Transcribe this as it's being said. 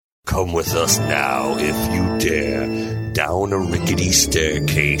Come with us now, if you dare, down a rickety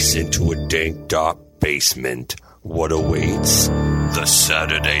staircase into a dank, dark basement. What awaits? The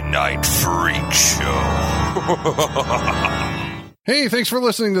Saturday Night Freak Show. Hey, thanks for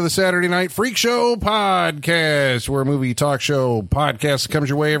listening to the Saturday Night Freak Show podcast. We're a movie talk show podcast that comes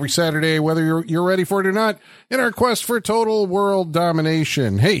your way every Saturday, whether you're ready for it or not, in our quest for total world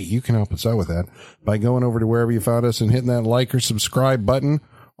domination. Hey, you can help us out with that by going over to wherever you found us and hitting that like or subscribe button.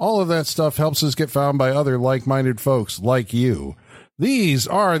 All of that stuff helps us get found by other like-minded folks like you. These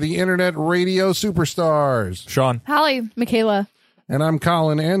are the Internet Radio Superstars. Sean. Holly. Michaela. And I'm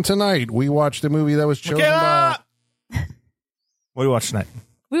Colin, and tonight we watched a movie that was chosen by... What do you watch tonight?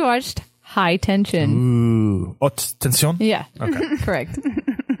 We watched High Tension. Ooh. Haute Tension? Yeah. Okay. Correct.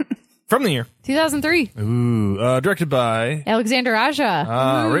 From the year. 2003. Ooh. Directed by... Alexander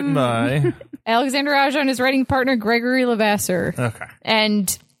Aja. Written by... Alexander Aja and his writing partner, Gregory Levasseur. Okay.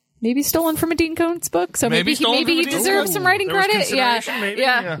 And maybe stolen from a Dean Koontz book, so maybe he deserves some writing credit.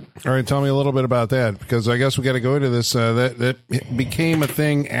 Yeah. All right, tell me a little bit about that, because I guess we got to go into this. That became a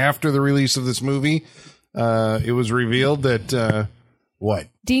thing after the release of this movie. It was revealed that what?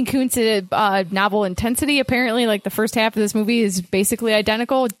 Dean Koontz's novel Intensity, apparently, like the first half of this movie is basically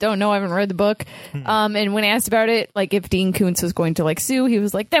identical. Don't know, I haven't read the book. And when asked about it, like if Dean Koontz was going to like sue, he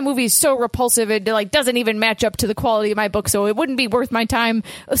was like, that movie is so repulsive, it like doesn't even match up to the quality of my book, so it wouldn't be worth my time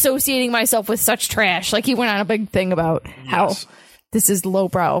associating myself with such trash. Like he went on a big thing about how this is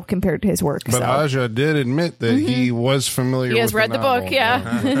lowbrow compared to his work. But Aja did admit that he was familiar with He has read the novel. book,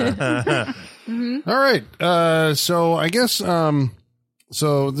 yeah. All right. So I guess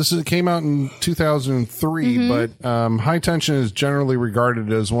so this came out in 2003, but High Tension is generally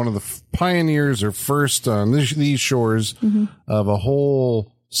regarded as one of the pioneers or first on these shores of a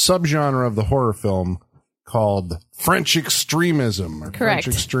whole subgenre of the horror film called French extremism. Or Correct. French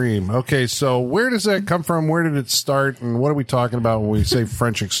extreme. Okay, so where does that come from? Where did it start? And what are we talking about when we say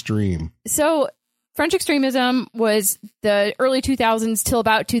French extreme? So French extremism was the early 2000s till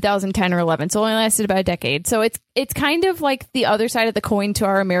about 2010 or 11, so it only lasted about a decade. So it's kind of like the other side of the coin to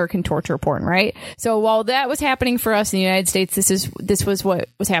our American torture porn, right? So while that was happening for us in the United States, this was what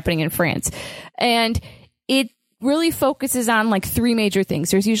was happening in France. And it really focuses on like three major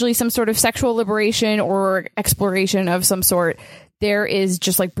things. There's usually some sort of sexual liberation or exploration of some sort. There is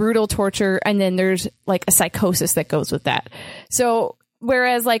just like brutal torture, and then there's like a psychosis that goes with that. So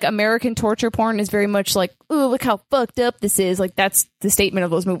whereas like American torture porn is very much like, ooh, look how fucked up this is. Like that's the statement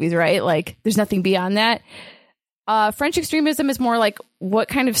of those movies, right? Like there's nothing beyond that. French extremism is more like, what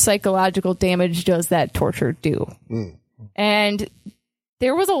kind of psychological damage does that torture do? And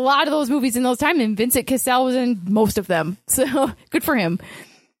there was a lot of those movies in those times, and Vincent Cassel was in most of them. So good for him.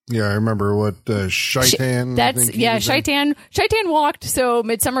 Yeah, I remember what Shaitan. Shaitan walked so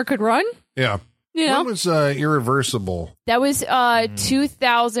Midsummer could run. Yeah. You know? What was Irreversible? That was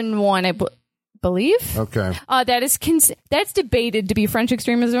 2001, I believe. Okay. That's debated to be French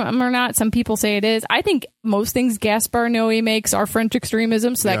extremism or not. Some people say it is. I think most things Gaspar Noé makes are French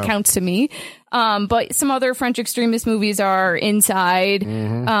extremism, so that counts to me. But some other French extremist movies are Inside,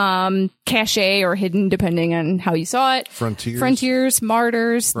 Caché, or Hidden, depending on how you saw it. Frontiers,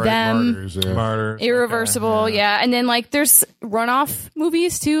 Martyrs, Right, Them. Martyrs. Irreversible, yeah. And then like there's runoff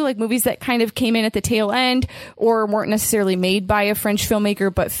movies too, like movies that kind of came in at the tail end or weren't necessarily made by a French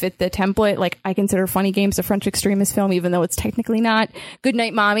filmmaker but fit the template. Like I consider Funny Games a French extremist film, even though it's technically not.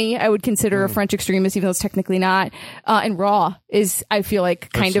 Goodnight Mommy I would consider a French extremist, even though it's technically not. And Raw is, I feel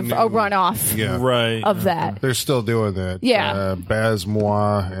like, kind of a runoff of that. They're still doing that. Yeah. Baz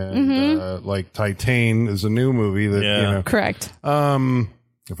Moi and like Titan is a new movie that, you know. Correct.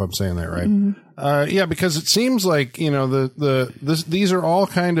 If I'm saying that right. Yeah, because it seems like, you know, these are all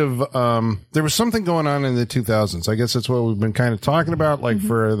kind of, there was something going on in the 2000s. I guess that's what we've been kind of talking about, like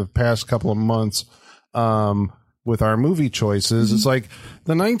for the past couple of months, with our movie choices. It's like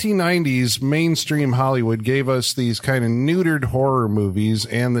the 1990s mainstream Hollywood gave us these kind of neutered horror movies,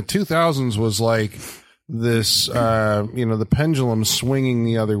 and the 2000s was like this, you know, the pendulum swinging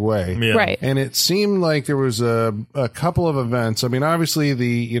the other way. Yeah. Right. And it seemed like there was a couple of events. I mean, obviously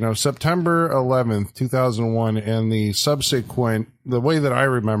September 11th, 2001, and the subsequent, the way that I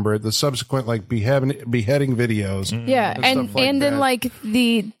remember it, the subsequent like beheading videos. Yeah. And stuff like then that. like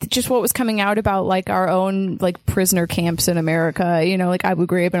just what was coming out about like our own like prisoner camps in America, you know, like Abu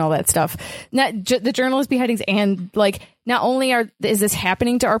Ghraib and all that stuff. The journalist beheadings, and like not only is this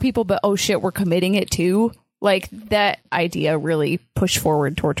happening to our people, but oh shit, we're committing it too. Like that idea really pushed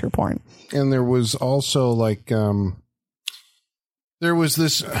forward torture porn. And there was also like, there was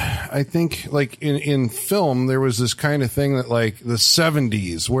this, I think, like in film, there was this kind of thing that like the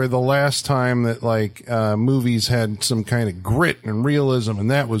 70s, where the last time that like movies had some kind of grit and realism,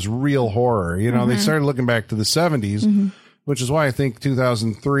 and that was real horror. You know, they started looking back to the 70s. Which is why I think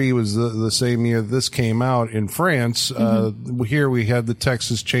 2003 was the same year this came out in France. Here we had the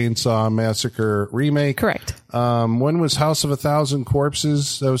Texas Chainsaw Massacre remake. Correct. When was House of a Thousand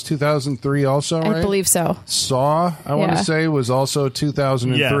Corpses? That was 2003 also, right? I believe so. Saw, I want to say, was also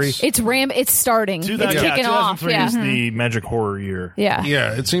 2003. Yes. It's starting. It's kicking off. 2003 is the magic horror year. Yeah.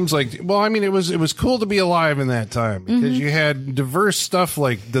 Yeah, it seems like, well, I mean, it was cool to be alive in that time because you had diverse stuff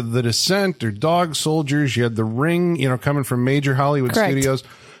like the Descent or Dog Soldiers. You had The Ring, you know, coming from major Hollywood studios.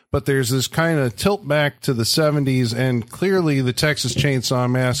 But there's this kind of tilt back to the 70s, and clearly the Texas Chainsaw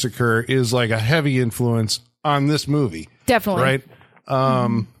Massacre is like a heavy influence on this movie. Definitely. Right?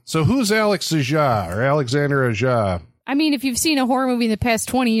 So who's Alex Aja or Alexander Aja? I mean, if you've seen a horror movie in the past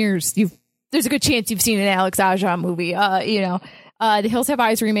 20 years, there's a good chance you've seen an Alex Aja movie. The Hills Have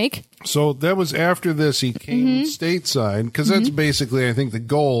Eyes remake. So that was after this. He came stateside because that's basically, I think, the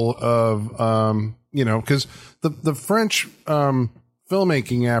goal of, because the French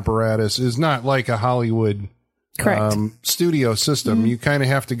filmmaking apparatus is not like a Hollywood studio system. You kind of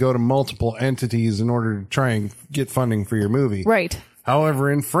have to go to multiple entities in order to try and get funding for your movie. Right.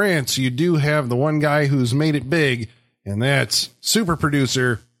 However, in France, you do have the one guy who's made it big, and that's super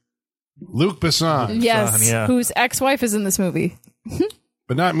producer Luc Besson. Yes, yeah. Whose ex-wife is in this movie.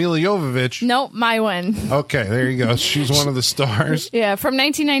 But not Mila Jovovich. Nope, my one. Okay, there you go. She's one of the stars. Yeah, from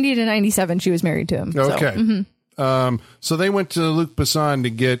 1990 to 97, she was married to him. Okay. So they went to Luc Besson to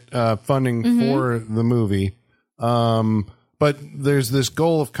get funding for the movie. But there's this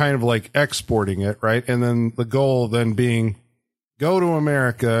goal of kind of like exporting it, right? And then the goal then being go to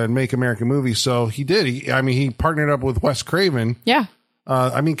America and make American movies. So he did. He partnered up with Wes Craven. Yeah.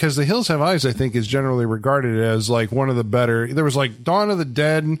 Because The Hills Have Eyes, I think, is generally regarded as like one of the better. There was like Dawn of the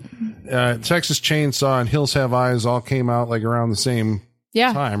Dead, Texas Chainsaw, and Hills Have Eyes all came out like around the same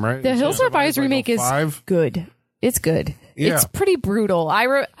time, right? The Hills Have Eyes remake is good. It's good. Yeah. It's pretty brutal.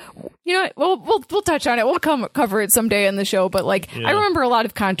 We'll touch on it. We'll cover it someday in the show. But I remember a lot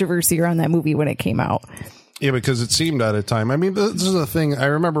of controversy around that movie when it came out. Yeah, because it seemed out of time. I mean, this is the thing. I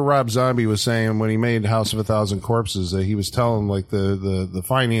remember Rob Zombie was saying when he made House of a Thousand Corpses that he was telling like the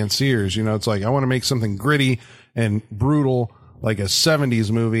financiers, it's like, I want to make something gritty and brutal, like a 70s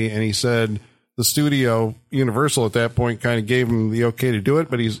movie. And he said the studio, Universal at that point, kind of gave him the okay to do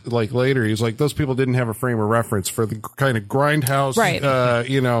it. But he's like, those people didn't have a frame of reference for the kind of grindhouse,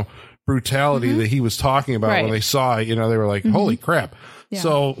 brutality that he was talking about when they saw it. They were like, holy crap. Yeah.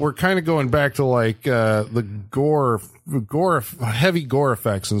 So we're kind of going back to like the gore, heavy gore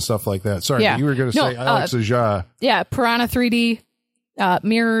effects and stuff like that. Sorry, you were going to say Alex Aja. Yeah, Piranha 3D,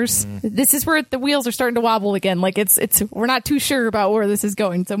 mirrors. This is where the wheels are starting to wobble again. Like it's we're not too sure about where this is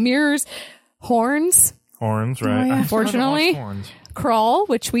going. So mirrors, horns, right? Unfortunately, Crawl,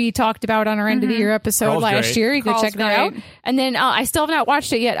 which we talked about on our end of the year episode last year. You can check that out. And then I still have not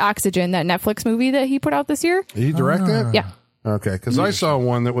watched it yet. Oxygen, that Netflix movie that he put out this year. Did he direct that? Yeah. Okay, because I saw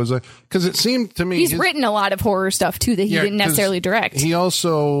one that was because it seemed to me he's written a lot of horror stuff too that he didn't necessarily direct. He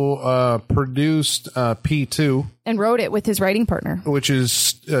also produced P2 and wrote it with his writing partner, which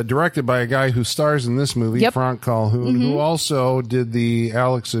is directed by a guy who stars in this movie, Frank Calhoun, who also did the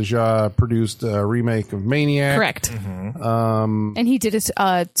Alex Aja produced remake of Maniac. Correct. And he did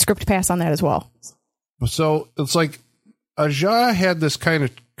a script pass on that as well. So it's like Aja had this kind of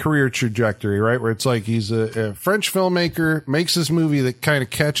career trajectory, right? Where it's like he's a French filmmaker, makes this movie that kind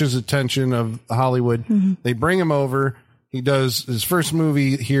of catches attention of Hollywood. They bring him over. He does his first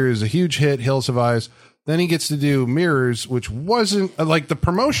movie here is a huge hit, Hills Have Eyes. Then he gets to do Mirrors, which wasn't like the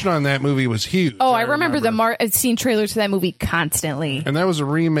promotion on that movie was huge. Oh, I remember I've seen trailers for that movie constantly. And that was a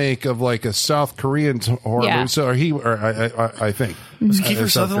remake of like a South Korean horror movie. So I think. Was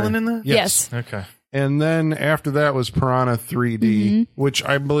Kiefer Sutherland in that? Yes. Okay. And then after that was Piranha 3D, which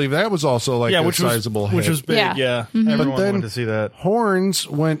I believe that was also like a sizable hit. Which was big, Everyone but then wanted to see that. Horns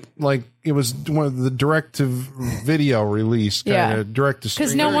went like it was one of the direct-to-video release, kind of direct-to-stream.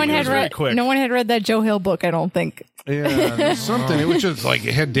 Because no one had read that Joe Hill book, I don't think. Yeah, something. It was just like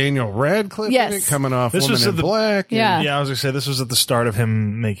it had Daniel Radcliffe in it coming off Woman in Black. I was going to say this was at the start of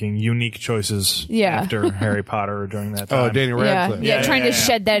him making unique choices after Harry Potter during that time. Oh, Daniel Radcliffe. Trying to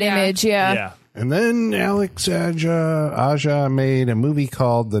shed that image, And then Alex Aja made a movie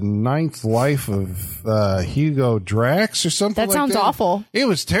called The Ninth Life of Hugo Drax or something That sounds awful. It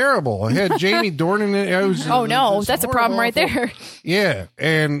was terrible. It had Jamie Dornan in it. Oh, no. That's a problem right there. Yeah.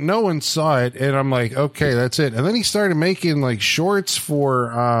 And no one saw it. And I'm like, okay, that's it. And then he started making like shorts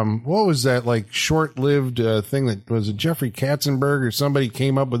for, what was that like short-lived thing that was it Jeffrey Katzenberg or somebody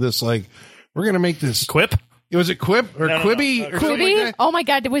came up with this like, we're going to make this. Quip? Was it Quip or Quibi? Or Quibi? like Oh my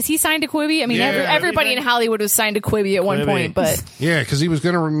God, was he signed to Quibi? I mean, Yeah. everybody in Hollywood was signed to Quibi at one point, but yeah, because he was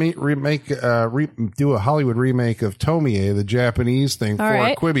going to do a Hollywood remake of Tomie, the Japanese thing, for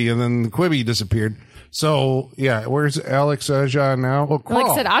right. Quibi, and then Quibi disappeared. So yeah, where's Alex Aja now? Oh, like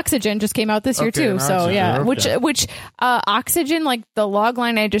I said, Oxygen just came out this year Okay, too. and So Oxygen, yeah, okay. which Oxygen, like the log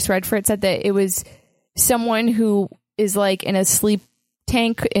line I just read for it said that it was someone who is like in a sleep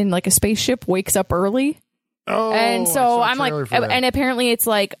tank in like a spaceship, wakes up early. Oh, And I so saw a I'm like, trailer for that. and apparently it's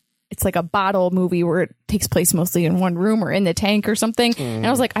like a bottle movie where it takes place mostly in one room or in the tank or something. And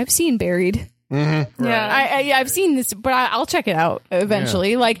I was like, I've seen Buried. Yeah. I've seen this, but I'll check it out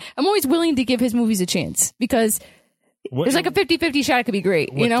eventually. Like, I'm always willing to give his movies a chance because there's like a 50-50 shot it could be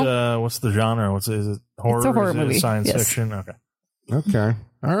great, you know? What's the genre? Is it horror? It's a horror Is it movie, science yes. fiction? Okay. Okay,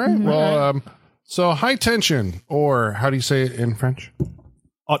 all right. Well, so High Tension, or how do you say it in French?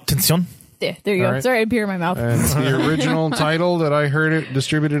 Attention. Yeah, there you All go. right. Sorry, I had beer in my mouth. And it's the original title that I heard it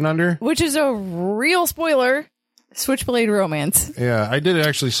distributed under. Which is a real spoiler. Switchblade Romance. Yeah, I did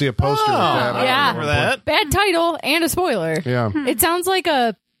actually see a poster with that. I yeah. remember that. Bad title and a spoiler. Yeah. It sounds like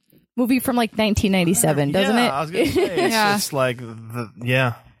a movie from like 1997, doesn't yeah, it? I was going to say. It's Yeah. just like,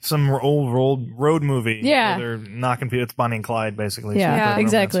 some old road movie. Yeah. Where they're knocking people. It's Bonnie and Clyde, basically. Yeah, Yeah.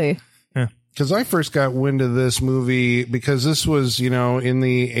 exactly. Because I first got wind of this movie because this was, in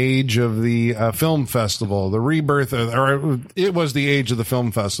the age of the film festival, the rebirth of, or it was the age of the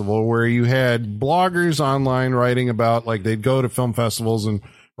film festival where you had bloggers online writing about, like, they'd go to film festivals and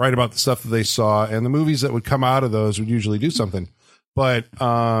write about the stuff that they saw, and the movies that would come out of those would usually do something. But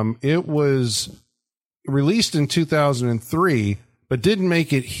it was released in 2003, but didn't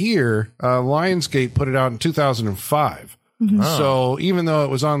make it here. Lionsgate put it out in 2005. So even though it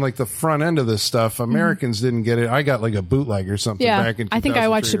was on like the front end of this stuff, Americans didn't get it. I got like a bootleg or something Yeah. back in 2003. I think I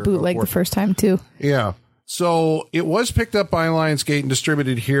watched a bootleg the first time too. Yeah. So it was picked up by Lionsgate and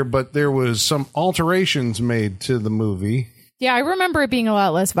distributed here, but there was some alterations made to the movie. Yeah, I remember it being a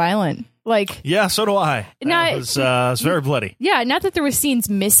lot less violent. Like, Yeah, so do I. Not- It was very bloody. yeah, not that there were scenes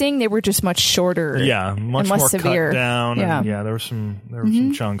missing; they were just much shorter. Yeah, much and less more severe. cut down. Yeah. And there were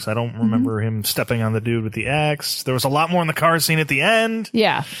some chunks. I don't remember him stepping on the dude with the axe. There was a lot more in the car scene at the end.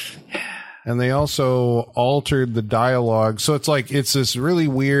 Yeah. And they also altered the dialogue. So it's this really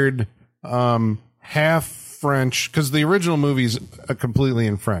weird half French, because the original movie's completely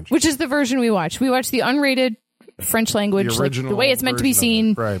in French. Which is the version we watched. We watched the unrated French language, The like original the way it's meant to be version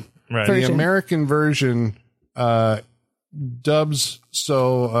seen. of it. Right. Right. The Version. American version dubs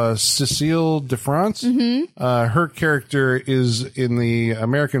Cecile de France. Her character is in the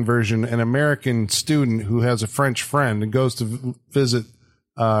American version an American student who has a French friend and goes to visit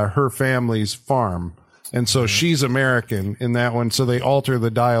her family's farm. And so she's American in that one. So they alter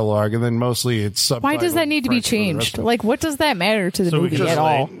the dialogue, and then mostly it's subtitled. Why does that need to be French for the rest changed? of it. Like, what does that matter to the movie because at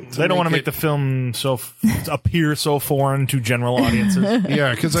all? they don't want to make make the film appear so foreign to general audiences.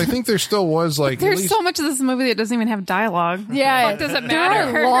 Yeah, because I think there still was like at There's least- so much of this movie that doesn't even have dialogue. Yeah, What does it there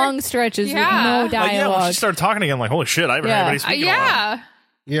matter? are long stretches Yeah. with no Like, yeah, when dialogue. she started talking again, like, holy shit, I haven't Yeah. heard anybody speaking. in a while. Yeah.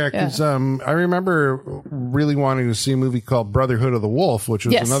 Yeah, because I remember really wanting to see a movie called Brotherhood of the Wolf, which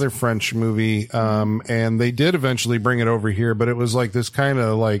was Yes. another French movie, and they did eventually bring it over here, but it was like this kind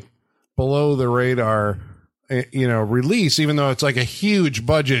of like below the radar, release, even though it's like a huge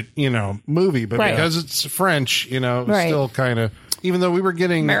budget, movie, but Right. because it's French, it's Right. still kind of. Even though we were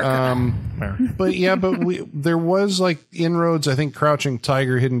getting, but there was like inroads. I think Crouching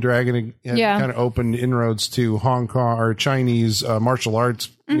Tiger, Hidden Dragon, kind of opened inroads to Hong Kong or Chinese martial arts,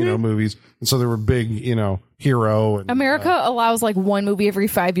 movies, and so there were big, hero. And, America allows like one movie every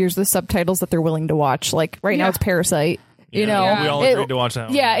 5 years with subtitles that they're willing to watch. Like right now, Yeah. it's Parasite. We all agreed to watch that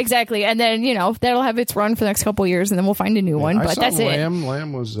one. Yeah, exactly. And then that'll have its run for the next couple of years, and then we'll find a new one. I But saw that's it. Lamb.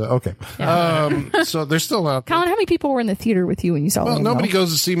 Lamb was okay. So they're still out there. Colin, how many people were in the theater with you when you saw Well, Lamb? nobody though?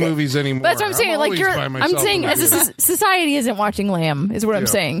 goes to see movies anymore. But that's what I'm saying. Like always by I'm myself saying, in the as a theater. society isn't watching Lamb, is what I'm Yeah.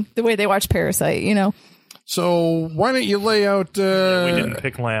 saying. The way they watch Parasite, So why don't you lay out? We didn't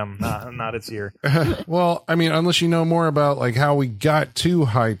pick Lamb, not its year. Well, I mean, unless you know more about like how we got to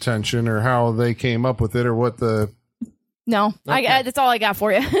High Tension or how they came up with it or what the. No, that's all I got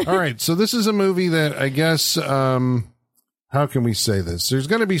for you. All right, so this is a movie that I guess how can we say this? There's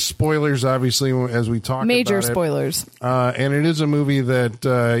going to be spoilers, obviously, as we talk Major about it. spoilers. And it is a movie that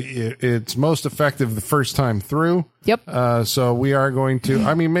it's most effective the first time through. Yep. So we are going to,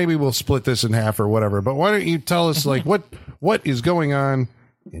 I mean, maybe we'll split this in half or whatever, but why don't you tell us, like, what is going on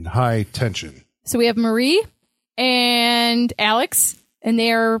in High Tension? So we have Marie and Alex, and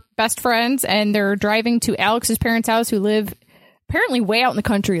they're best friends, and they're driving to Alex's parents' house, who live apparently way out in the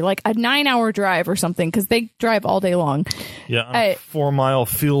country, like a 9-hour drive or something, because they drive all day long. Yeah, on a 4-mile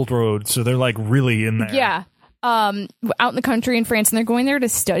field road, so they're like really in there. Yeah. Out in the country in France, and they're going there to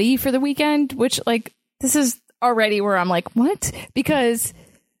study for the weekend, which, like, this is already where I'm like, what? Because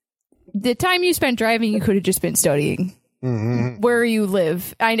the time you spent driving, you could have just been studying where you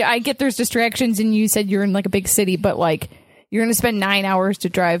live. I get there's distractions, and you said you're in like a big city, but like you're going to spend 9 hours to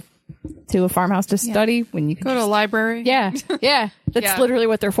drive to a farmhouse to study when you can Go to a library. Yeah. That's Yeah. literally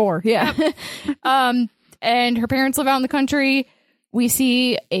what they're for. Yeah. And her parents live out in the country. We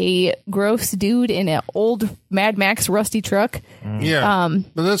see a gross dude in an old Mad Max rusty truck. Yeah.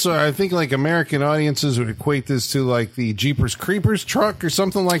 But that's what I think, like, American audiences would equate this to, like, the Jeepers Creepers truck or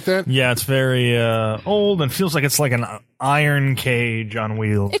something like that. Yeah, it's very old and feels like it's like an iron cage on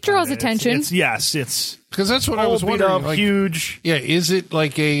wheels. It draws It's- attention. It's Because that's what I was old, beat wondering. up, Like, huge. yeah, is it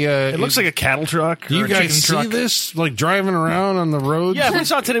like a... It looks like a cattle truck. Do or you a guys chicken see truck. this, like, driving around on the roads? Yeah, if we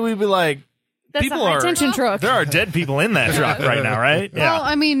saw it today, we'd be like, That's people a high are tension truck. There are dead people in that truck right now, right? Yeah. Well,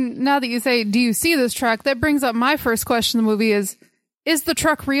 I mean, now that you say, do you see this truck? That brings up my first question in the movie is the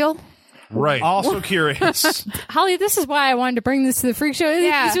truck real? Right. Also curious. Holly, this is why I wanted to bring this to the freak show.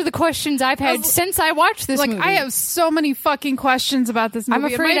 Yeah. These are the questions I've had since I watched this Like, movie. I have so many fucking questions about this movie.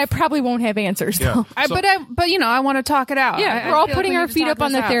 I'm afraid I probably won't have answers. Yeah. Though. But you know, I want to talk it out. Yeah, I we're all feel like putting we our need to feet talk up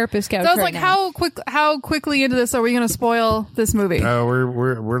on this the out. therapist couch So I was right like, now. how quickly into this are we going to spoil this movie?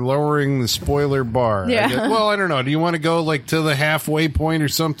 We're lowering the spoiler bar. Yeah. I guess. Well, I don't know. Do you want to go, like, to the halfway point or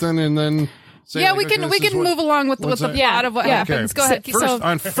something and then... say, Yeah, like, we can okay, this is what- move along with the what's plot that? of what Yeah. happens. Okay. Go ahead. First,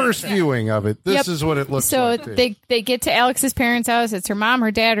 on first viewing of it, this Yep. is what it looks So like. they get to Alex's parents' house. It's her mom,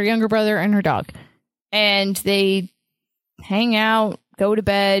 her dad, her younger brother, and her dog. And they hang out, go to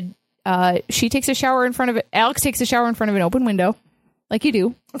bed. She takes a shower in front of it. Alex takes a shower in front of an open window, like you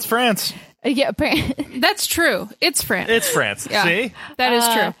do. That's France. Yeah, That's true. It's France. It's France. Yeah. See? That is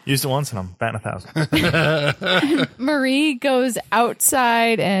true. Used it once and I'm batting 1,000. Marie goes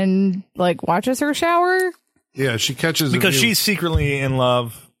outside and like watches her shower. Yeah, she catches Because a view. she's secretly in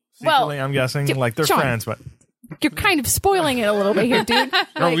love. Well, Secretly, I'm guessing. d- Like they're Sean. friends, but You're kind of spoiling it a little bit here, dude.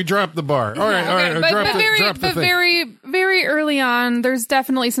 Oh, we dropped the bar. All right, all right. But, drop the thing. very early on, there's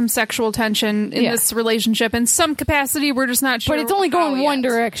definitely some sexual tension in Yeah. this relationship. In some capacity, we're just not sure. But it's only how going one yet.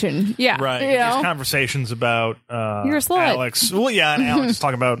 direction. Yeah. right. You know? There's conversations about You're a slut. Alex. Well, yeah, and Alex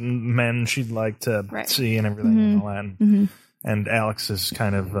talking about men she'd like to Right. see and everything and all that. And Alex is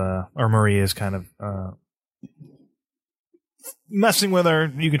kind of, or Marie is kind of messing with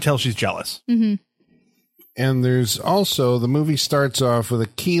her. You can tell she's jealous. And there's also, the movie starts off with a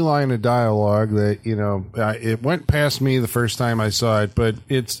key line of dialogue that, you know, it went past me the first time I saw it, but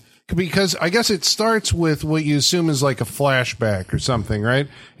it's because I guess it starts with what you assume is like a flashback or something, right?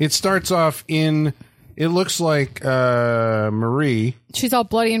 It starts off it looks like Marie, She's all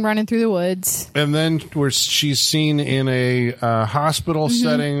bloody and running through the woods. and then where she's seen in a hospital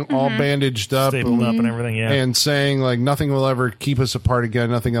setting, all bandaged up. Stapled up and everything, yeah. And saying, like, nothing will ever keep us apart again.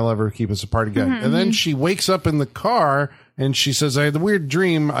 Nothing will ever keep us apart again. And then she wakes up in the car and she says, I had the weird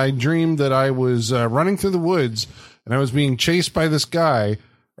dream. I dreamed that I was running through the woods and I was being chased by this guy.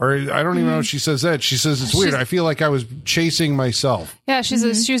 Or I don't even know if she says that. She says, it's weird. I feel like I was chasing myself. Yeah, she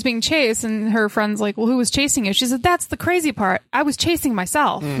says she was being chased, and her friend's like, well, who was chasing you? She said, that's the crazy part. I was chasing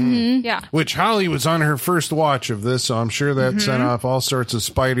myself. Yeah. Which Holly was on her first watch of this, so I'm sure that sent off all sorts of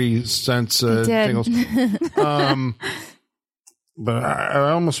spidey sense did. tingles. But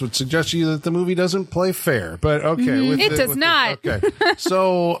I almost would suggest to you that the movie doesn't play fair. But okay. With It the- does with not. Okay.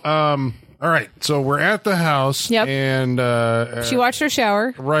 So, all right. So we're at the house. Yep. And She watched her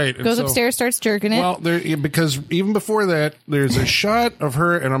shower. right. and Goes so- upstairs, starts jerking it. Well, because even before that, there's a shot of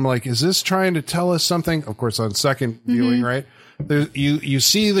her, and I'm like, is this trying to tell us something? Of course, on second viewing, right? You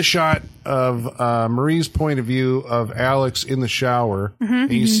see the shot of Marie's point of view of Alex in the shower,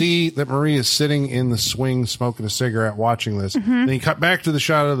 and you see that Marie is sitting in the swing smoking a cigarette watching this. Then you cut back to the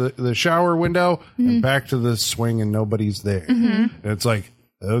shot of the shower window and back to the swing, and nobody's there. And it's like,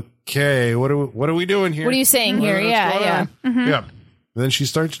 okay, what are we doing here? What are you saying here? What's Yeah, going yeah. on? Yeah. Then she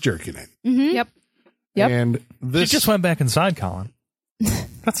starts jerking it. Yep. Yep. And She this just went back inside, Colin.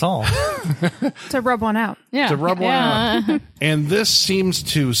 That's all. To rub one out. Yeah. To rub one out. And this seems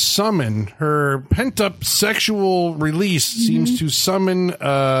to summon her pent-up sexual release, seems to summon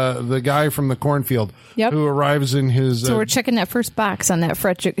the guy from the cornfield Yep. who arrives in his... So we're checking that first box on that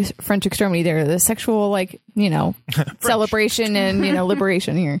French extremity there, the sexual, celebration and,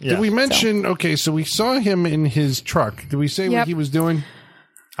 liberation here. Did we mention... Okay, so we saw him in his truck. Did we say what he was doing?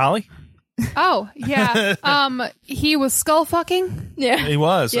 Holly? Oh, yeah. He was skull fucking. Yeah. He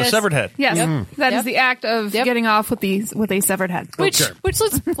was. Yes. A severed head. Yes. That is Yep. the act of getting off with a severed head. Which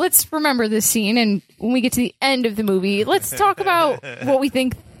let's remember this scene, and when we get to the end of the movie, let's talk about what we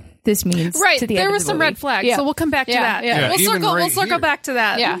think this means. Right. To the There end was of the some movie. red flags, Yeah. so we'll come back to that. Yeah. Yeah, even We'll right circle here. back to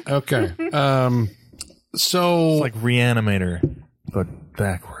that. Yeah. Okay. So... Like Reanimator, but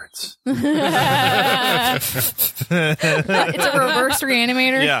backwards. It's a reverse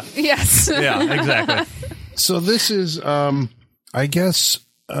reanimator. Yeah. Yes. Yeah, exactly. So this is, I guess,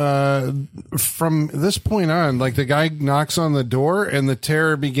 from this point on, like the guy knocks on the door and the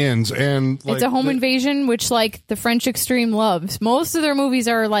terror begins, and like, It's a home invasion, which the French Extreme loves. Most of their movies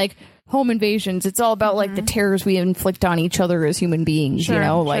are like home invasions. It's all about like the terrors we inflict on each other as human beings. Sure,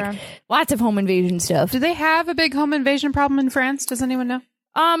 sure. Lots of home invasion stuff. Do they have a big home invasion problem in France? Does anyone know?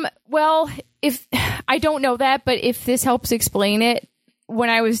 Well, if I don't know that, but if this helps explain it, when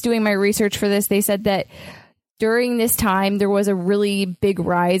I was doing my research for this, they said that during this time there was a really big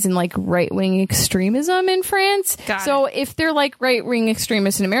rise in like right-wing extremism in France. So if they're like right-wing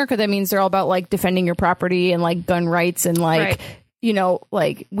extremists in America, that means they're all about like defending your property and like gun rights and like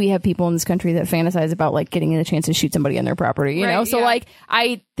like we have people in this country that fantasize about like getting a chance to shoot somebody on their property, you know? So like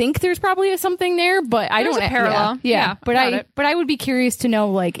I think there's probably something there, but I There's don't a parallel. Yeah. But I would be curious to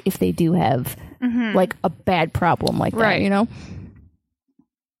know like if they do have like a bad problem like that, you know?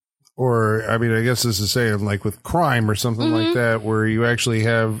 Or, I mean, I guess this is saying like with crime or something like that, where you actually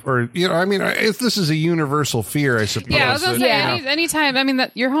have, or, I mean, if this is a universal fear, I suppose. Yeah, I was going to say, that, anytime, I mean,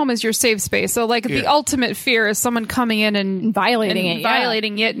 that your home is your safe space. So, like, the ultimate fear is someone coming in and violating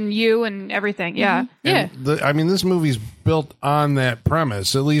it and you and everything. Yeah. Yeah. I mean, this movie's built on that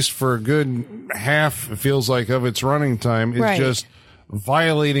premise, at least for a good half, it feels like, of its running time, is just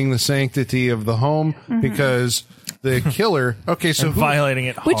violating the sanctity of the home because the killer. Okay, so violating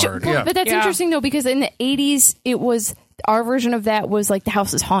it hard. But that's interesting though, because in the 80s, it was our version of that was like the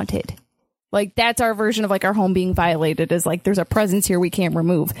house is haunted. Like that's our version of like our home being violated, is like there's a presence here we can't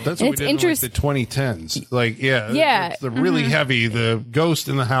remove. That's what we did in like the 2010s. Like it's the really heavy, the ghost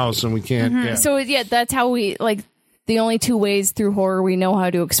in the house, and we can't. Yeah. So that's how we like the only two ways through horror we know how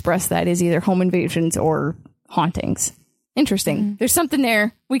to express that is either home invasions or hauntings. Interesting. There's something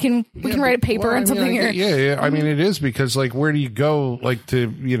there. We can write a paper on something here. Yeah. I mean, it is because like, where do you go like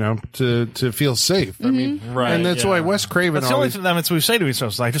to to feel safe? I mean, and that's why Wes Craven. That's the only thing that we say to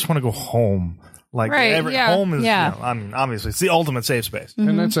ourselves. I just want to go home. Like home is, I mean, obviously it's the ultimate safe space.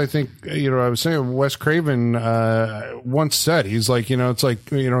 And that's, I think, I was saying Wes Craven once said, he's like, it's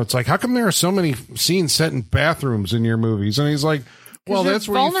like, how come there are so many scenes set in bathrooms in your movies? And he's like, well, that's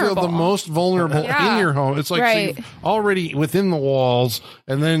where you feel the most vulnerable in your home. It's like so you're already within the walls,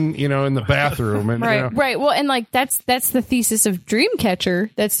 and then in the bathroom, and right. Well, and like that's the thesis of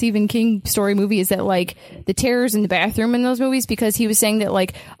Dreamcatcher, that Stephen King story movie, is that like the terrors in the bathroom in those movies, because he was saying that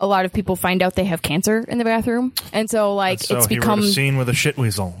like a lot of people find out they have cancer in the bathroom, and so like it's become he wrote a scene with a shit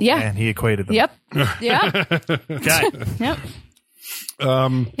weasel. Yeah, and he equated them. Yep. Yeah. Okay. Yep.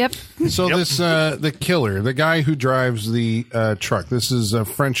 So this the killer, the guy who drives the truck, this is a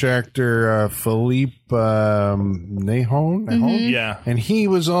French actor, Philippe Nahon. Yeah, and he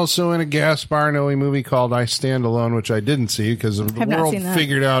was also in a Gaspar Noé movie called I Stand Alone, which I didn't see because the world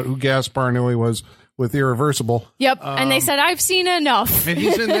figured out who Gaspar Noé was with Irreversible. Yep, and they said I've seen enough, and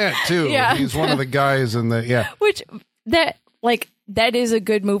he's in that too. Yeah, he's one of the guys in the which that is a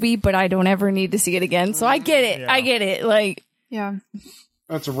good movie, but I don't ever need to see it again. So I get it. I get it. Like. Yeah.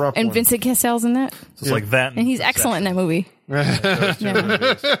 That's a rough and one. Vincent Cassel's in that. It's like that. And he's excellent in that movie.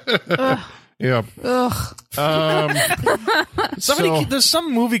 Yeah. There's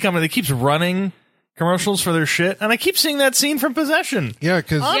some movie company that keeps running commercials for their shit, and I keep seeing that scene from Possession. Yeah,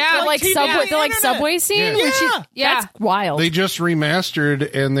 because like Subway, the like Subway scene. Yeah. That's wild. They just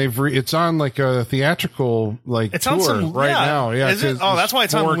remastered, and it's on like a theatrical it's tour on some, right now. Yeah, is it? Oh, that's why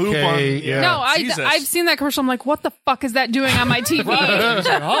it's 4K, on loop. No, I've seen that commercial. I'm like, what the fuck is that doing on my TV?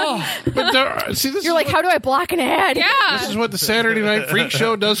 But see, you're like, how do I block an ad? Yeah, this is what the Saturday Night Freak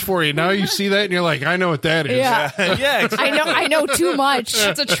Show does for you. Now you see that, and you're like, I know what that is. Yeah, yeah. Exactly. I know too much.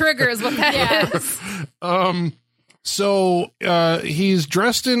 It's a trigger, is what that is. So he's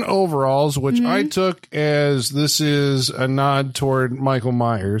dressed in overalls, which I took as this is a nod toward Michael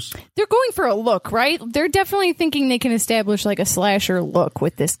Myers. They're going for a look, right? They're definitely thinking they can establish like a slasher look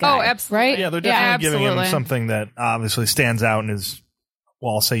with this guy. Oh, absolutely. Right? Yeah, they're definitely giving him absolutely. something that obviously stands out and is,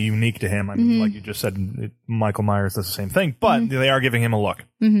 well, I'll say unique to him. I mean, like you just said, Michael Myers does the same thing, but they are giving him a look.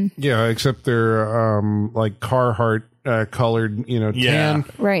 Yeah, except they're like Carhartt colored, tan. Yeah.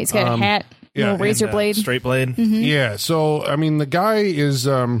 He's got a hat, little razor And, blade. straight blade. Yeah, so I mean, the guy is.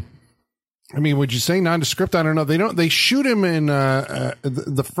 I mean, would you say nondescript? I don't know. They shoot him in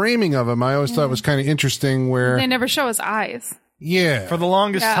the framing of him. I always thought was kind of interesting. Where They never show his eyes. yeah, For the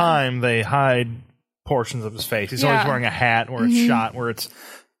longest Yeah. time, they hide portions of his face. He's always Yeah. wearing a hat or it's shot where it's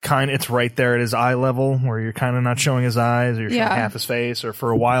right there at his eye level, where you're kind of not showing his eyes, or you're showing Yeah. half his face, or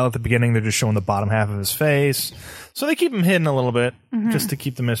for a while at the beginning they're just showing the bottom half of his face. So they keep him hidden a little bit just to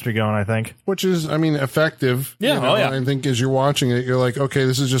keep the mystery going, I think. which is, I mean, effective. Yeah, you know, oh, yeah. I think as you're watching it, you're like, okay,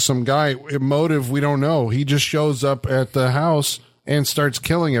 this is just some guy. Motive, we don't know. He just shows up at the house and starts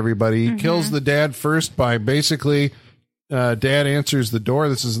killing everybody. He kills the dad first by basically, dad answers the door.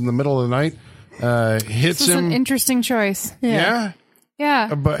 This is in the middle of the night. Hits This is him. an interesting choice. Yeah.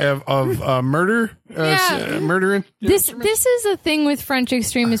 Yeah. Of murder. Yeah. Murder. This is a thing with French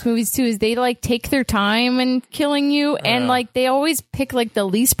extremist movies too, is they like take their time in killing you, and like they always pick like the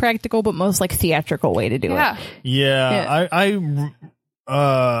least practical but most like theatrical way to do Yeah. it. Yeah.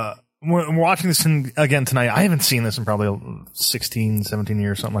 We're watching this again tonight. I haven't seen this in probably 16, 17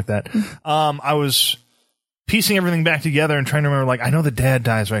 years, something like that. I was piecing everything back together and trying to remember, like, I know the dad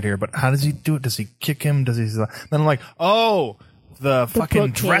dies right here, but how does he do it? Does he kick him? Does he? Then I'm like, oh, the fucking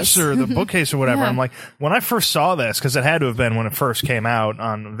bookcase. dresser, the bookcase or whatever. Yeah. I'm like, when I first saw this, because it had to have been when it first came out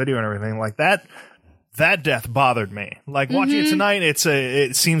on video and everything, like that death bothered me. Like watching it tonight, it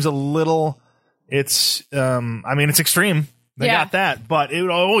seems a little, it's extreme. They Yeah. got that, but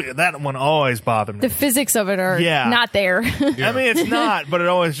that one always bothered me. The physics of it are Yeah. not there. I mean, it's not, but it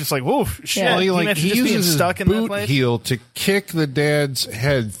always just like, woof, shit. Yeah. Well, Can you imagine he just being uses his stuck in that boot place? heel to kick the dad's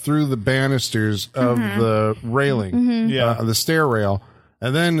head through the banisters of the railing, the stair rail,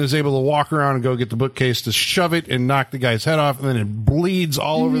 and then is able to walk around and go get the bookcase to shove it and knock the guy's head off, and then it bleeds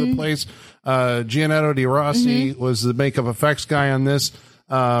all over the place. Giannetto Di Rossi was the makeup effects guy on this.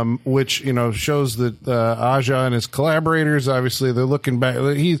 Which shows that Aja and his collaborators, obviously, they're looking back.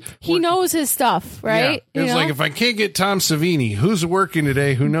 He knows his stuff, right? Yeah. It's like, if I can't get Tom Savini, who's working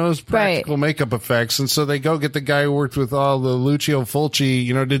today, who knows practical makeup effects, and so they go get the guy who worked with all the Lucio Fulci,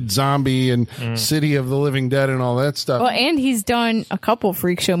 did Zombie and City of the Living Dead and all that stuff. Well, and he's done a couple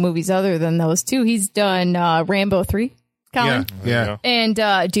freak show movies other than those two. He's done Rambo 3, Colin, yeah.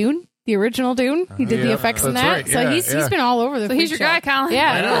 and Dune. The original Dune, he did the Yeah, effects in that's that. right. So Yeah, he's yeah. been all over the. So he's freak your show. guy, Colin.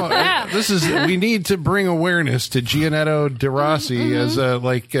 Yeah, I know. yeah. We need to bring awareness to Giannetto Di Rossi as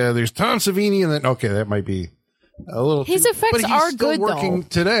there's Tom Savini, and then that might be a little. His too, effects but he's are still good, working though.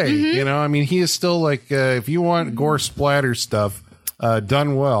 today. I mean, he is still like if you want gore splatter stuff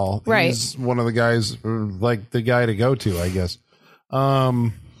done well, Right. he's one of the guys, like the guy to go to, I guess.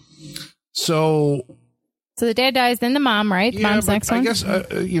 So the dad dies, then the mom, right? Mom's but next I one. guess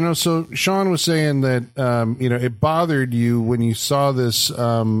so Sean was saying that it bothered you when you saw this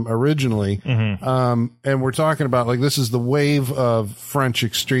originally, and we're talking about like this is the wave of French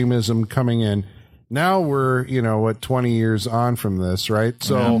extremism coming in. Now we're 20 years on from this, right?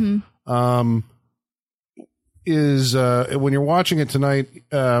 So is when you're watching it tonight,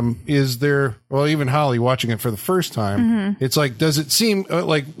 is there, well, even Holly watching it for the first time, it's like, does it seem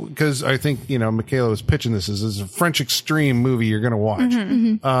like, because I think Michaela was pitching this as a French extreme movie you're going to watch.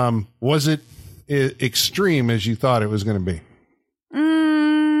 Was it extreme as you thought it was going to be?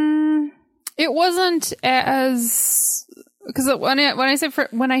 It wasn't as, because when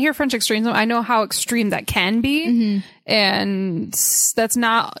I hear French extremism, I know how extreme that can be, and that's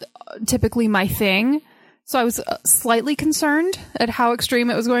not typically my thing. So I was slightly concerned at how extreme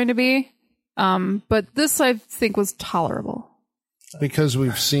it was going to be, but this I think was tolerable. Because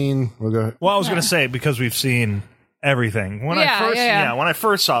we've seen. We'll go. Well, I was going to say because we've seen everything. When I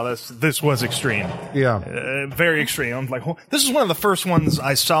first saw this was extreme. Yeah. Very extreme. I'm like, this is one of the first ones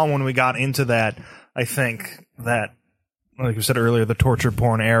I saw when we got into that. I think that, like you said earlier, the torture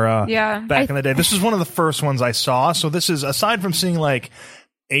porn era. Yeah. Back in the day, this is one of the first ones I saw. So this is, aside from seeing like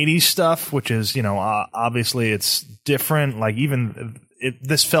 80s stuff, which is obviously it's different. Like even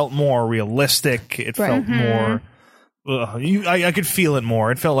this felt more realistic. It felt more. I could feel it more.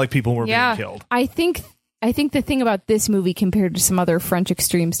 It felt like people were being killed. I think the thing about this movie compared to some other French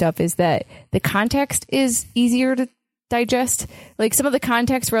extreme stuff is that the context is easier to digest. Like some of the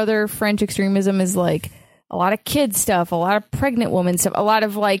context for other French extremism is like a lot of kid stuff, a lot of pregnant woman stuff, a lot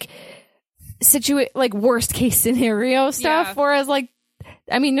of like worst case scenario stuff. Yeah. Whereas like,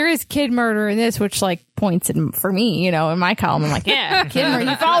 I mean, there is kid murder in this, which like points in for me, you know, in my column. I'm like, yeah, kid murder.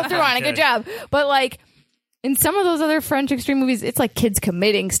 You followed through on it. Good job. But like in some of those other French extreme movies, it's like kids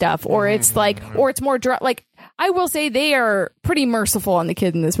committing stuff, or it's like, or it's more like. I will say they are pretty merciful on the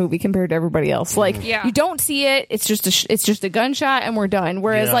kid in this movie compared to everybody else. Like, you don't see it; it's just a gunshot and we're done.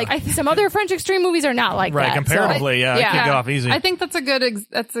 Whereas, like some other French extreme movies are not like that. Right, comparatively, so, it can get off easy. I think that's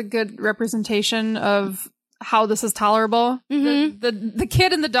a good representation of how this is tolerable. The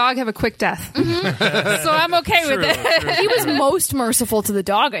kid and the dog have a quick death, so I'm okay with it. He was most merciful to the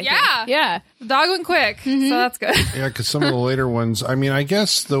dog. I think. Yeah. The dog went quick, so that's good. Yeah, because some of the later ones, I mean, I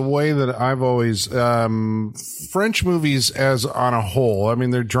guess the way that I've always, French movies as on a whole, I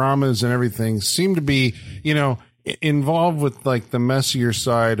mean, their dramas and everything seem to be, you know, involved with like the messier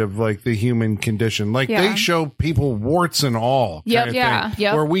side of like the human condition. Like they show people warts and all kind of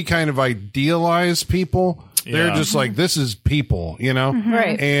thing, where we kind of idealize people. They're just like, this is people, you know?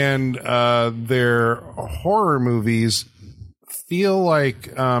 Right. And their horror movies feel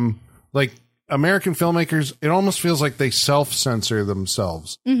like American filmmakers, it almost feels like they self-censor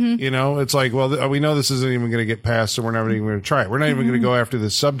themselves. You know, it's like, well, we know this isn't even going to get passed, so we're not even going to try it. We're not even going to go after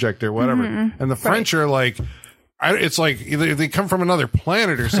this subject or whatever. And the French are like, it's like either they come from another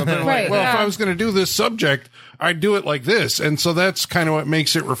planet or something. Like, well, if I was going to do this subject, I'd do it like this. And so that's kind of what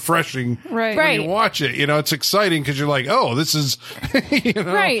makes it refreshing when you watch it. You know, it's exciting because you're like, oh, this is, you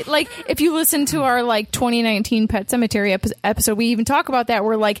know. Right. Like, if you listen to our, like, 2019 Pet Sematary episode, we even talk about that,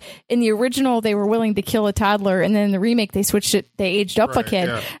 where, like, in the original, they were willing to kill a toddler, and then in the remake, they switched it, they aged up a kid.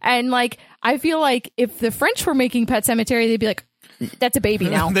 Yeah. And, like, I feel like if the French were making Pet Sematary, they'd be like, that's a baby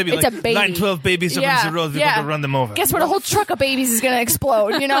now. They'd be it's like, a baby. 9, 12 babies up in the road. We're going to run them over. Guess what? A whole truck of babies is going to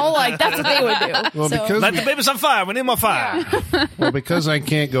explode. You know, like that's what they would do. Well, because light the babies on fire. We need more fire. Well, because I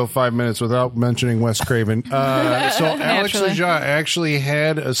can't go 5 minutes without mentioning Wes Craven. So Alex Leja actually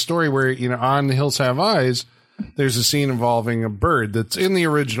had a story where, you know, on The Hills Have Eyes, there's a scene involving a bird that's in the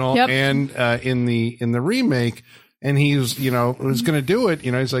original and in the remake. And he's, you know, was going to do it.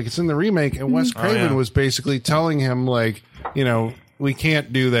 You know, he's like, it's in the remake. And Wes Craven was basically telling him, like, you know, we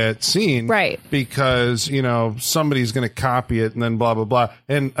can't do that scene. Right. Because, you know, somebody's going to copy it and then blah, blah, blah.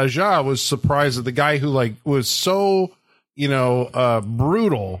 And Aja was surprised that the guy who, like, was so, you know,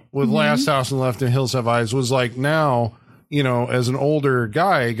 brutal with Last House on the Left and Hills Have Eyes was like, now, you know, as an older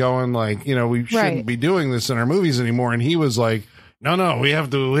guy going like, you know, we shouldn't be doing this in our movies anymore. And he was like, no, we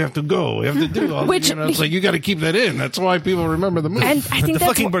have to go. We have to do all Which, you know, it's like, you got to keep that in. That's why people remember the movie. And I think the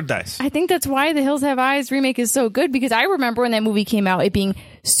fucking bird dies. I think that's why The Hills Have Eyes remake is so good, because I remember when that movie came out, it being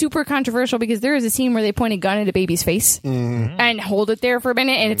super controversial, because there is a scene where they point a gun at a baby's face and hold it there for a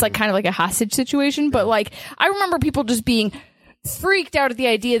minute, and it's like kind of like a hostage situation. But like, I remember people just being freaked out at the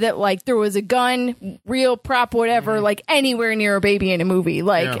idea that like there was a gun, real prop, whatever, like anywhere near a baby in a movie.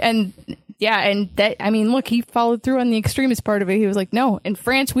 Like, and that, I mean, look, he followed through on the extremist part of it. He was like, no, in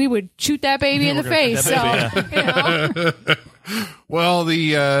France, we would shoot that baby in the face. So, you know. Well,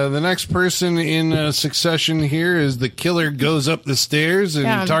 the next person in succession here is the killer goes up the stairs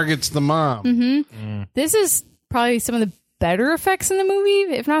and targets the mom. This is probably some of the better effects in the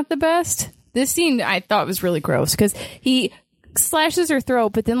movie, if not the best. This scene I thought was really gross because he slashes her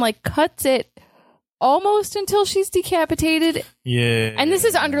throat, but then like cuts it almost until she's decapitated. Yeah. And this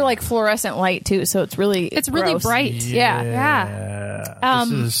is under like fluorescent light too, so it's really gross. Bright. Yeah. But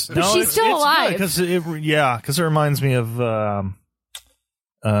she's still alive. Because it reminds me of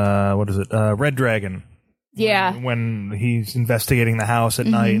what is it? Red Dragon. Yeah. When he's investigating the house at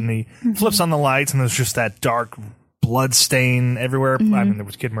night and he flips on the lights and there's just that dark blood stain everywhere. I mean, there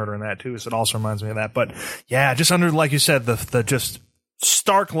was kid murder in that too, so it also reminds me of that. But yeah, just under, like you said, the just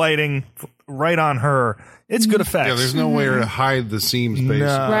stark lighting right on her. It's good effects. Yeah, there's nowhere to hide the seams, basically.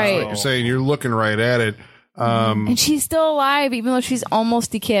 No. Right. Like you're saying, you're looking right at it. And she's still alive, even though she's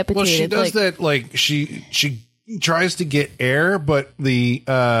almost decapitated. Well, she does that, like, she tries to get air, but the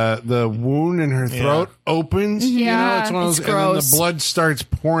wound in her throat opens. You know, it's one of those, and then the blood starts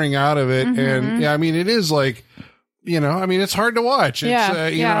pouring out of it. And I mean, it is like, you know, I mean, it's hard to watch.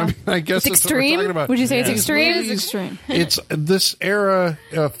 It's, you know, I mean, I guess it's that's what we're extreme. talking about. Would you say it's extreme? It is extreme. It's this era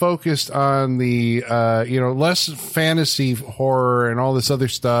focused on the, you know, less fantasy horror and all this other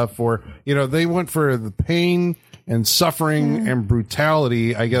stuff, or, you know, they went for the pain and suffering and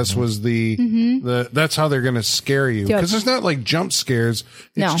brutality, I guess, was the that's how they're going to scare you. Because it's not like jump scares.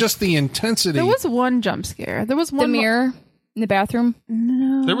 It's just the intensity. There was one jump scare. There was one. The mirror in the bathroom?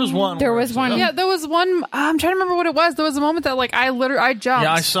 No. There was one. There was one. Yeah, there was one. I'm trying to remember what it was. There was a moment that, like, I jumped.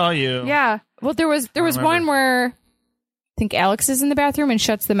 Yeah, I saw you. Yeah. Well, there was one where I think Alex is in the bathroom and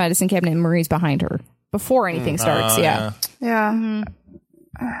shuts the medicine cabinet and Marie's behind her before anything starts. Yeah. Yeah.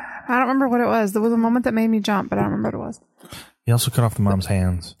 I don't remember what it was. There was a moment that made me jump, but I don't remember what it was. He also cut off the mom's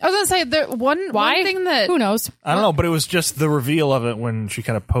hands. I was going to say, one thing that... Who knows? I don't know, but it was just the reveal of it when she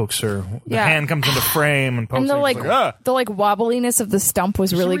kind of pokes her. The hand comes into frame and pokes And the her. the wobbliness of the stump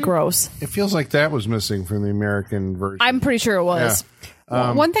was really gross. It feels like that was missing from the American version. I'm pretty sure it was.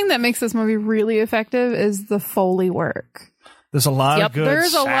 Yeah. One thing that makes this movie really effective is the Foley work. There's a lot of good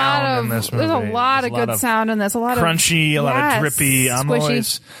There's a sound lot in this movie. There's a lot of good sound in this. A lot crunchy, of a lot of drippy.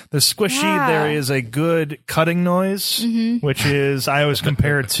 Squishy. There's squishy. Yeah. There is a good cutting noise, which is I always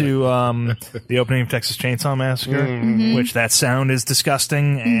compare it to the opening of Texas Chainsaw Massacre, which that sound is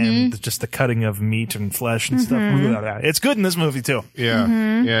disgusting, and just the cutting of meat and flesh and stuff. It's good in this movie too.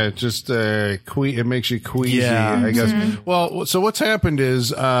 Yeah, yeah. It just it makes you queasy, I guess. Well, so what's happened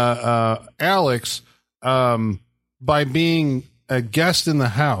is Alex, by being a guest in the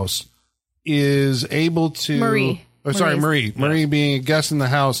house, is able to Marie being a guest in the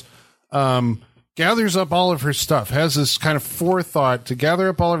house, gathers up all of her stuff, has this kind of forethought to gather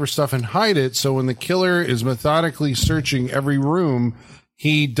up all of her stuff and hide it, so when the killer is methodically searching every room,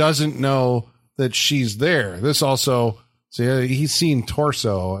 he doesn't know that she's there. This also, he's seen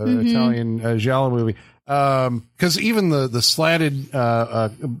Torso, an Italian giallo movie. Because even the slatted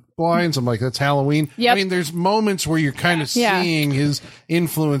blinds, I'm like, that's Halloween. Yep. I mean, there's moments where you're kind of seeing his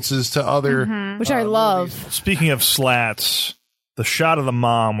influences to other, which I love. Speaking of slats, the shot of the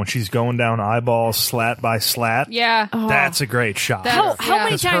mom when she's going down eyeballs slat by slat. Yeah. That's a great shot. How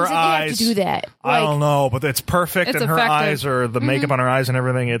many times did they have to do that? I don't know, but it's perfect. It's and her effective. eyes are the makeup on her eyes and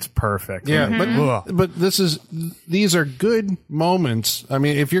everything. It's perfect. Yeah, but these are good moments. I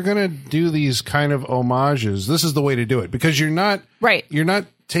mean, if you're gonna do these kind of homages, this is the way to do it, because you're not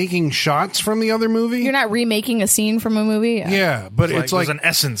taking shots from the other movie. You're not remaking a scene from a movie. Yeah, but it's like there's an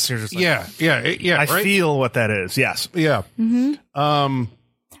essence. You're just like, yeah. I right? feel what that is. Yes. Yeah.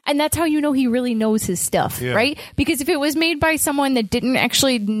 And that's how you know he really knows his stuff, right? Because if it was made by someone that didn't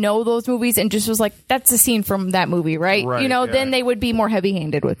actually know those movies and just was like, that's a scene from that movie, right? Right, You know, yeah. then they would be more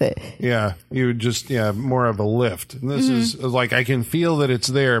heavy-handed with it. Yeah, you would just more of a lift. And this is like, I can feel that it's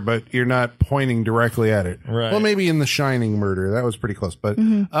there, but you're not pointing directly at it. Right. Well, maybe in The Shining murder, that was pretty close. But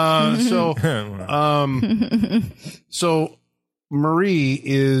so Marie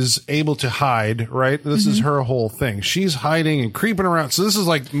is able to hide, right? This is her whole thing. She's hiding and creeping around. So this is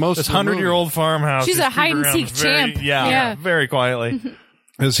like most This of the movie. 100-year-old farmhouse. She's a just creeping hide-and-seek around champ. Yeah, Yeah. very quietly.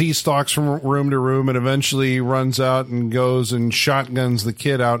 As he stalks from room to room and eventually runs out and goes and shotguns the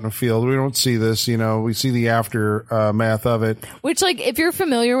kid out in a field. We don't see this, we see the aftermath of it. Which, like, if you're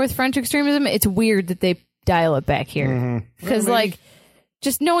familiar with French extremism, it's weird that they dial it back here. Because,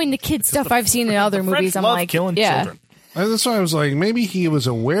 just knowing the kid stuff I've seen in other movies, French I'm love like, killing children. And that's why I was like, maybe he was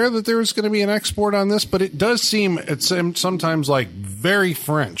aware that there was going to be an export on this, but it does seem it's sometimes like very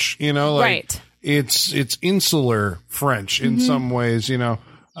French, Right. It's insular French in some ways,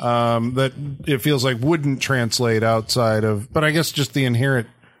 that it feels like wouldn't translate outside of, but I guess just the inherent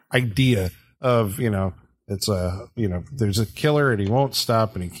idea of, it's there's a killer and he won't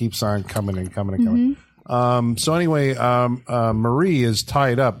stop and he keeps on coming and coming and coming. So anyway, Marie is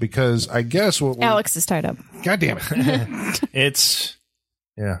tied up because I guess Alex is tied up. God damn it. It's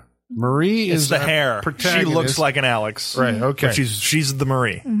Marie it's is the a hair. She protagonist. looks like an Alex. Right, okay. But she's the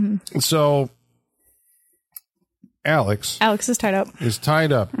Marie. So Alex Alex is tied up. is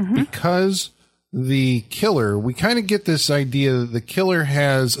tied up because the killer, we kind of get this idea that the killer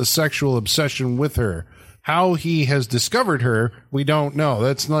has a sexual obsession with her. How he has discovered her, we don't know.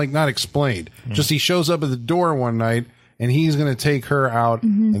 That's not explained. Just he shows up at the door one night and he's going to take her out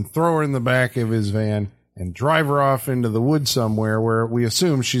and throw her in the back of his van and drive her off into the woods somewhere where we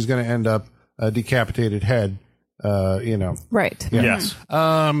assume she's going to end up a decapitated head, Right. Yes.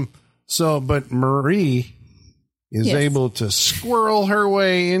 But Marie is able to squirrel her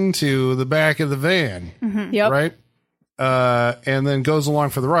way into the back of the van, Yep. right? And then goes along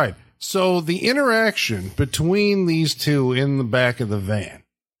for the ride. So the interaction between these two in the back of the van,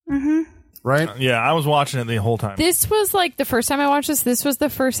 right? Yeah, I was watching it the whole time. This was like the first time I watched this was the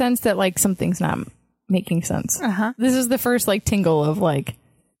first sense that like something's not making sense. This is the first like tingle of like,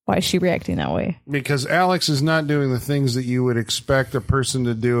 why is she reacting that way? Because Alex is not doing the things that you would expect a person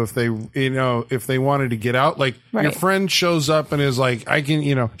to do if they, if they wanted to get out. Like your Right. friend shows up and is like, I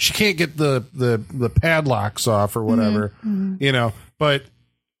can, she can't get the padlocks off or whatever, but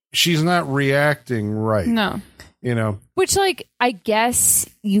she's not reacting right. No. Which Which, like, I guess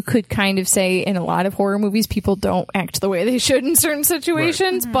you could kind of say in a lot of horror movies, people don't act the way they should in certain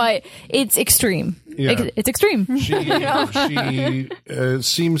situations, but it's extreme. Yeah. It's extreme. She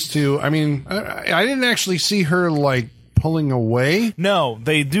seems to. I mean, I didn't actually see her like pulling away. No,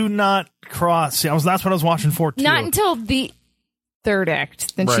 they do not cross. See, that's what I was watching for too. Not until the third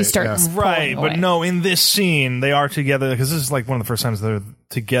act, then she Right, starts yeah. pulling Right, away. but no, in this scene, they are together because this is like one of the first times they're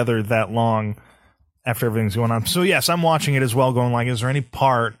together that long after everything's going on. So yes, I'm watching it as well, going like, is there any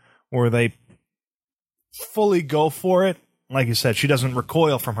part where they fully go for it? Like you said, she doesn't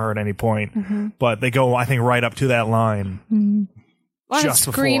recoil from her at any point, but they go, I think, right up to that line. A lot of just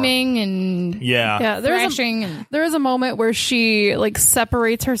before. screaming and Yeah, thrashing. And there is a moment where she like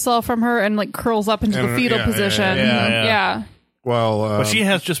separates herself from her and like curls up into the And, fetal yeah, position. yeah. Well, But she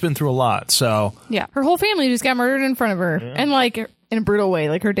has just been through a lot, so Yeah. her whole family just got murdered in front of her. And, like, in a brutal way.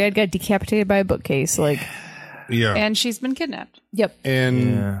 Like, her dad got decapitated by a bookcase. Like, yeah, And she's been kidnapped. yep.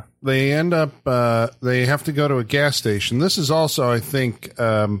 and they end up. They have to go to a gas station. This is also, I think.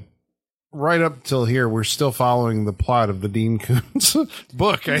 Right up till here, we're still following the plot of the Dean Koontz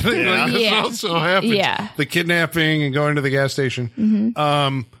book. I think like, this Yeah. also happens. Yeah. The kidnapping and going to the gas station,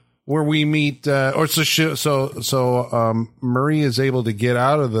 where we meet. Marie is able to get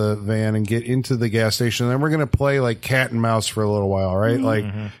out of the van and get into the gas station. And then we're going to play like cat and mouse for a little while, right? Like,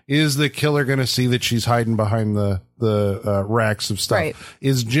 is the killer going to see that she's hiding behind the racks of stuff? Right.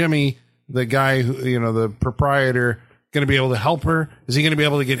 Is Jimmy, the guy who, the proprietor, going to be able to help her? Is he going to be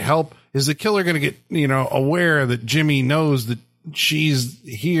able to get help? Is the killer going to get, aware that Jimmy knows that she's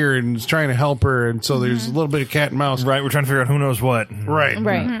here and is trying to help her? And so there's a little bit of cat and mouse. right, we're trying to figure out who knows what. Right.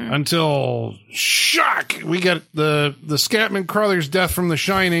 Right. Until, shock, we got the Scatman Crothers death from The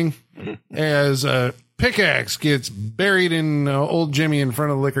Shining as a pickaxe gets buried in old Jimmy in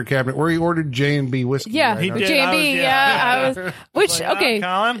front of the liquor cabinet where he ordered J&B whiskey. Yeah. right? He did. J&B, I was. Which, okay.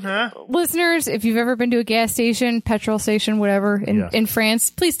 Colin, huh? Listeners, if you've ever been to a gas station, petrol station, whatever, in France,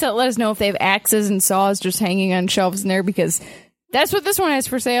 please let us know if they have axes and saws just hanging on shelves in there, because that's what this one has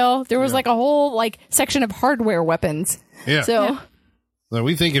for sale. There was like a whole section of hardware weapons. Yeah. So So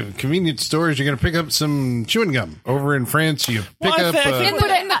we think of convenience stores, you're going to pick up some chewing gum. Over in France, you pick Well, I up. think-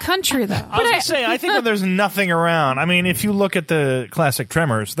 But in the country, though. I was going to say, I think that there's nothing around. I mean, if you look at the classic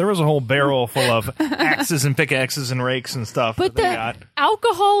Tremors, there was a whole barrel full of axes and pickaxes and rakes and stuff But that they the got.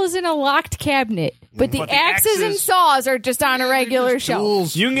 alcohol is in a locked cabinet. But the But the axes and axes- saws are just on a regular shelf.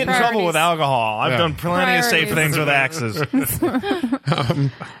 tools. You can get in trouble with alcohol. I've Yeah. done plenty of safe Priorities. things with axes.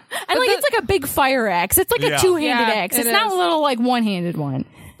 And it's like a big fire axe. It's like Yeah. a two-handed Yeah, axe. it It's not is. a little one-handed one.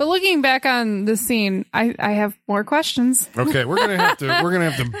 But looking back on the scene, I have more questions. Okay, we're gonna have to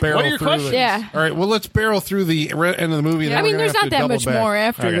barrel What are your through questions? this. Yeah. All right, well, let's barrel through the end of the movie. and then I mean, we're gonna there's have not to that double much back. more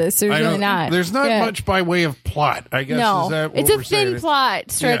after this. There's I know. really not. There's not Yeah. much by way of plot, I guess. No, Is that what it's a we're thin saying?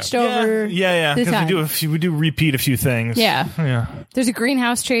 plot stretched over. Yeah, the because time. we do repeat a few things. Yeah. There's a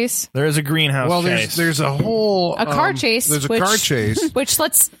greenhouse chase, There is a greenhouse Well, chase. there's a whole a car chase. There's a which, car chase. Which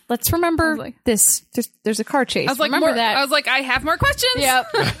let's remember like- this. There's a car chase. I was like, remember that. I was like, I have more questions. Yep.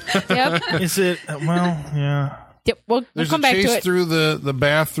 Yep. Is it? Well, yeah. Yep. We'll There's come a back chase to it. through the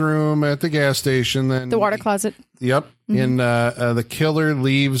bathroom at the gas station. Then The water closet. Yep. And the killer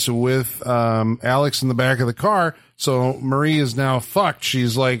leaves with Alex in the back of the car. So Marie is now fucked.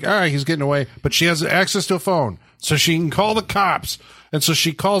 She's like, he's getting away. But she has access to a phone. So she can call the cops. And so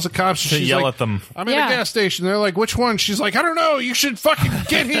she calls the cops. And To she's yell like, at them. I'm in Yeah. a gas station. They're like, which one? She's like, I don't know. You should fucking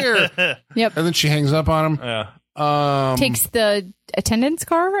get here. Yep. And then she hangs up on him. Yeah. Takes the attendant's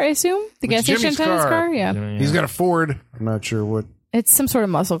car, I assume. The gas station Jimmy's attendant's car. car. Yeah. He's got a Ford. I'm not sure what. It's some sort of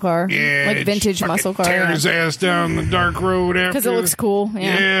muscle car. Yeah. Like it's vintage fucking muscle car. Tear his ass down the dark road after. Because it looks cool.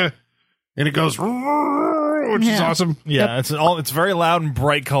 Yeah. Yeah. And it goes, which is Yeah. awesome. Yeah, it's very loud and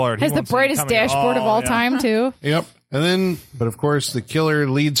bright colored. He Has the wants it brightest coming- dashboard of Oh, all yeah. time, too. Yep. And then, but of course, the killer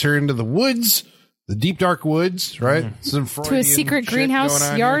leads her into the woods, the deep, dark woods, right? Some To a Freudian secret shit greenhouse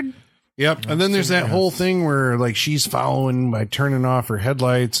going on yard. here. Yep. And then there's that whole thing where, like, she's following by turning off her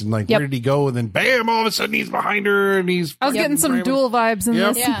headlights and, like, Yep. where did he go? And then, bam, all of a sudden he's behind her and he's. I was getting some dual vibes in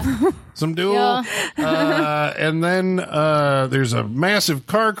Yep. this. Yeah. Some duel. Yeah. And then there's a massive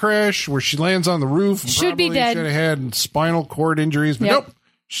car crash where she lands on the roof. Should be Probably dead. Should have had spinal cord injuries, but Yep. nope.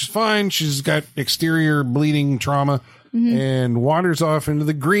 She's fine. She's got exterior bleeding trauma Mm-hmm. and wanders off into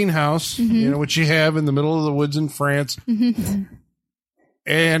the greenhouse, which you have in the middle of the woods in France. Mm-hmm.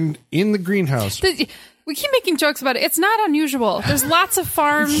 And in the greenhouse, we keep making jokes about it. It's not unusual. There's lots of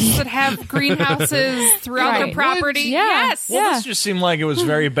farms that have greenhouses throughout their property. Yeah. Yes. Well, this just seemed like it was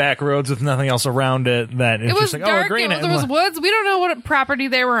very back roads with nothing else around it. That It was just like, dark. Oh, a greenhouse. There was woods. We don't know what property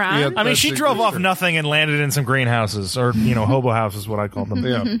they were on. Yeah. I mean, she That's drove off true. nothing and landed in some greenhouses, or hobo houses, what I call them.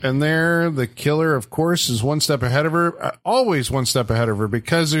 Yeah. And there, the killer, of course, is one step ahead of her, always one step ahead of her,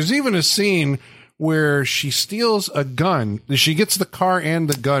 because there's even a scene where she steals a gun. She gets the car and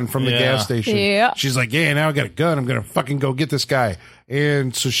the gun from the Yeah. gas station. Yeah. She's like, yeah, now I got a gun. I'm going to fucking go get this guy.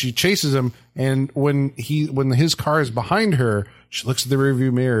 And so she chases him. And when his car is behind her, she looks at the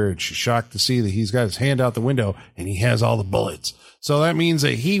rearview mirror and she's shocked to see that he's got his hand out the window and he has all the bullets. So that means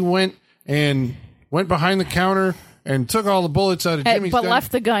that he went behind the counter and took all the bullets out of Jimmy's but gun,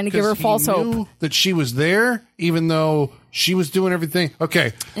 left the gun to give her 'cause he false hope. knew that she was there, even though she was doing everything.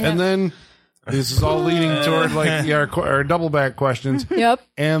 Okay. And then this is all leading toward our double back questions. Yep.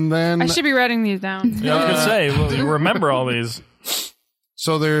 And then I should be writing these down. Yeah, I was gonna say, well, you remember all these.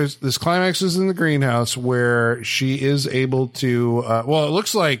 so there's this climax is in the greenhouse where she is able to it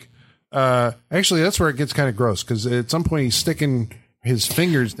looks like actually that's where it gets kind of gross, because at some point he's sticking his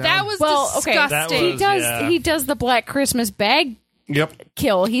fingers down. That was Okay. disgusting. That was- He does the Black Christmas bag Yep.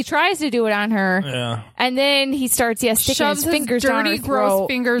 kill. He tries to do it on her. Yeah. And then he starts, sticking Shoves his fingers down her dirty, throat. gross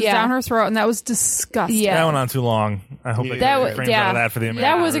fingers Yeah. down her throat, and that was disgusting. Yeah. That went on too long. I hope they That got was- frames yeah. out of that for the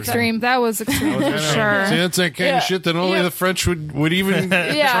American That was version. extreme. That was extreme for See, sure. that's that kind of shit that only the French would even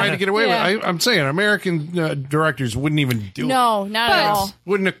try to get away with. I'm saying American directors wouldn't even do it. No, not at But- all.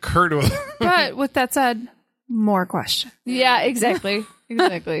 Wouldn't occur to them. But with that said, more questions. Yeah, exactly.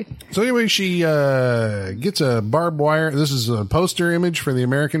 Exactly. So anyway, she gets a barbed wire. This is a poster image for the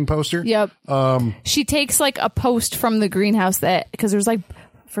American poster. Yep. She takes like a post from the greenhouse because there's like,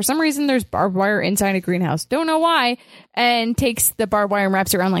 for some reason, there's barbed wire inside a greenhouse. Don't know why. And takes the barbed wire and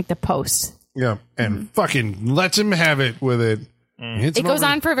wraps it around like the post. Yeah, and fucking lets him have it with it. Hits It him goes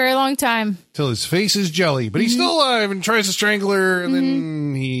over on for a very long time. till his face is jelly, but he's still alive and tries to strangle her, and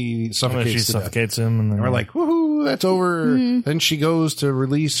then he Well, suffocates she to death. suffocates him, and then We're like, woohoo, that's over. Then she goes to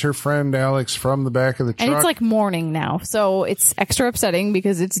release her friend Alex from the back of the truck. And it's like morning now. So it's extra upsetting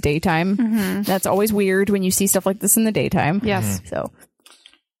because it's daytime. That's always weird when you see stuff like this in the daytime. Yes. So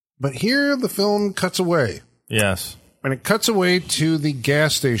But here the film cuts away. yes. And it cuts away to the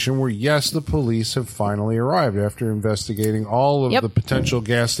gas station where, yes, the police have finally arrived after investigating all of Yep. the potential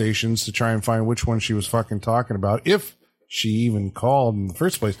gas stations to try and find which one she was fucking talking about, if she even called in the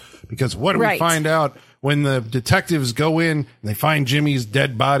first place. Because what do we Right. find out when the detectives go in and they find Jimmy's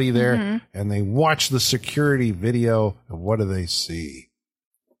dead body there and they watch the security video, and what do they see?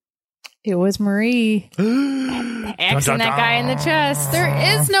 it was Marie. Axing that guy in the chest.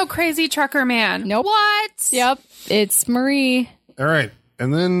 There is no crazy trucker man. Nope. What? Yep. It's Marie. All right.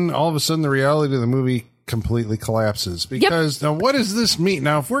 And then all of a sudden the reality of the movie completely collapses. Because now what does this mean?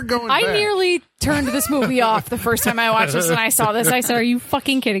 Now, if we're going I back, nearly turned this movie off the first time I watched this and I saw this. I said, are you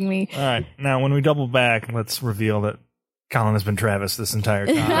fucking kidding me? All right. Now, when we double back, let's reveal that Colin has been Travis this entire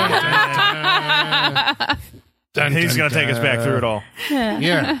time. He's going to take us back through it all.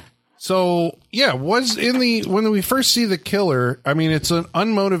 Yeah. So, yeah, when we first see the killer, I mean, it's an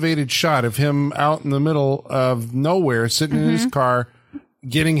unmotivated shot of him out in the middle of nowhere, sitting in his car,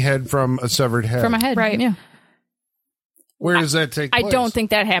 getting head from a severed head. From my head. Right. Yeah. Where does that take I place? don't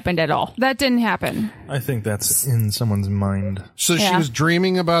think that happened at all. That didn't happen. I think that's in someone's mind. So she Yeah. was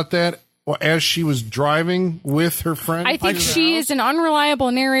dreaming about that as she was driving with her friend? I think she is an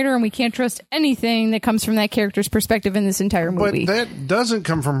unreliable narrator and we can't trust anything that comes from that character's perspective in this entire But movie. that doesn't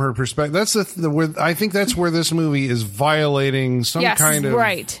come from her perspective. That's where I think that's where this movie is violating some Yes, kind of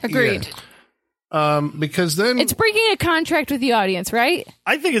right. Agreed. Yeah. Because then It's breaking a contract with the audience, right?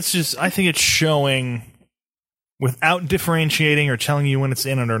 I think it's showing without differentiating or telling you when it's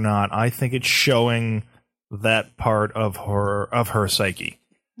in it or not. I think it's showing that part of her psyche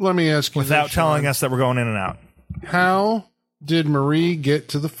let me ask you without this, telling Sean. us that we're going in and out. How did Marie get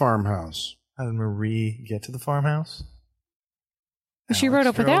to the farmhouse? How did Marie get to the farmhouse? She rode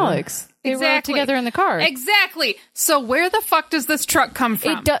up with drove her. Alex. They rode Exactly. together in the car. Exactly. So where the fuck does this truck come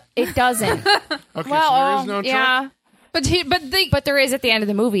from? It doesn't. Okay, so there is no truck? yeah. But But there is at the end of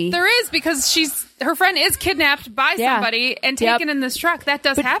the movie. there is, because her friend is kidnapped by Yeah. somebody and Yep. taken in this truck. That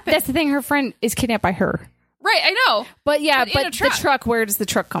does But happen. that's the thing. Her friend is kidnapped by her. Right, I know. But yeah, But in a but the truck. truck, where does the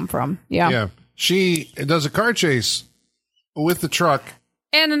truck come from? Yeah. Yeah. She does a car chase with the truck.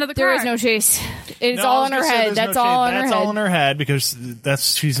 And another There car. is no chase. It's No, I all was in her gonna say head. there's That's no all shade. in her That's head. all in her head because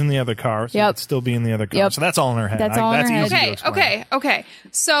she's in the other car. So Yep. it'd still be in the other car. Yep. So that's all in her head. That's all in her head. easy to Okay, explain. okay.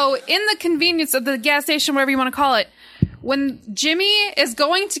 So in the convenience of the gas station, whatever you want to call it, when Jimmy is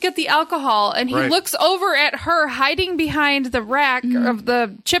going to get the alcohol and he looks over at her hiding behind the rack of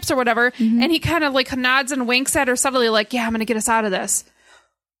the chips or whatever, and he kind of like nods and winks at her subtly, like, "Yeah, I'm going to get us out of this."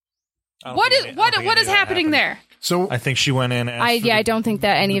 What is happening there? So I think she went in. I don't think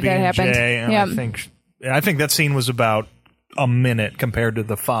that any of that happened. Yeah, I think that scene was about a minute compared to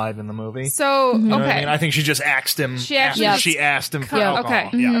the 5 in the movie. So You know what okay, I mean? I think she just asked him. She actually she asked him for Yeah, alcohol.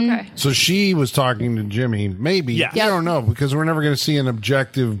 okay, Yeah. okay. So she was talking to Jimmy. Maybe. Yeah. I don't know, because we're never going to see an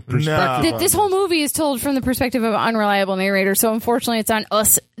objective perspective. No. on This it. whole movie is told from the perspective of an unreliable narrator, so unfortunately it's on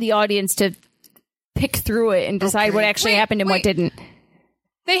us, the audience, to pick through it and decide what actually happened and what didn't.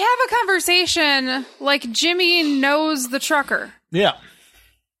 They have a conversation like Jimmy knows the trucker. Yeah.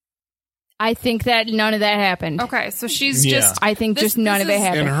 I think that none of that happened. Okay, so she's Yeah. just. I think just none of it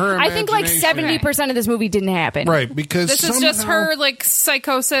happened. In her I think like imagination. 70% of this movie didn't happen. Right, because This is just somehow- her like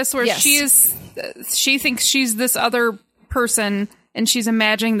psychosis where Yes. she thinks she's this other person and she's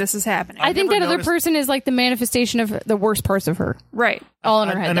imagining this is happening. I think never that other noticed- person is like the manifestation of the worst parts of her. right. All in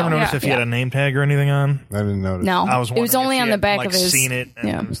her head. I never though. noticed if he had a name tag or anything on. I didn't notice. No, I was it was wondering only if on he the had, back like, of his. seen it and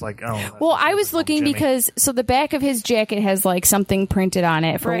Yeah. it was like, oh. that's Well, I was from looking Jimmy. because so the back of his jacket has like something printed on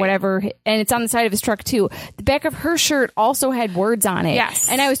it for Right. whatever, and it's on the side of his truck too. The back of her shirt also had words on it. Yes.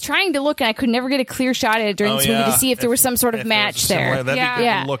 and I was trying to look, and I could never get a clear shot at it during this movie to see if there was some sort of If there was match a similar- there. That'd Yeah. be good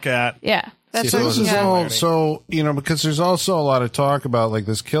Yeah. to look at. Yeah, That's So this is yeah. all so, because there's also a lot of talk about like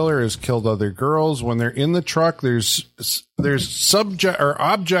this killer has killed other girls. When they're in the truck, there's subject or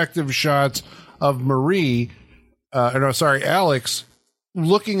objective shots of Marie, Alex,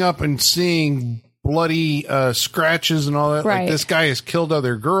 looking up and seeing bloody scratches and all that. Right. Like this guy has killed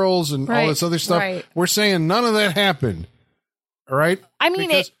other girls and all Right. this other stuff. Right. We're saying none of that happened. All right. I mean,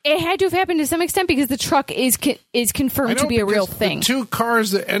 Because- it had to have happened to some extent because the truck is I confirmed know, to be a real because thing. The two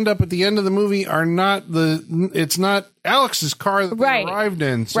cars that end up at the end of the movie are not it's not Alex's car that Right. they arrived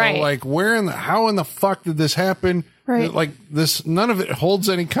in. So Right. like how in the fuck did this happen? Right. Like this, none of it holds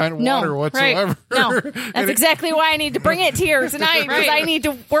any kind of water whatsoever. No, that's exactly why I need to bring it to here tonight because I need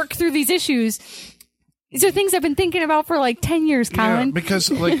to work through these issues. These are things I've been thinking about for like 10 years, Colin. Yeah,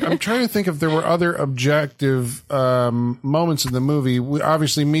 because like I'm trying to think if there were other objective moments in the movie. We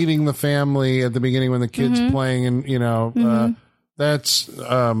obviously meeting the family at the beginning when the kid's playing, and that's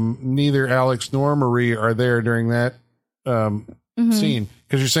neither Alex nor Marie are there during that scene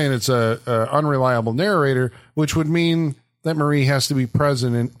because you're saying it's a unreliable narrator, which would mean that Marie has to be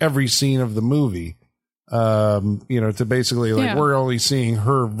present in every scene of the movie. To basically like we're only seeing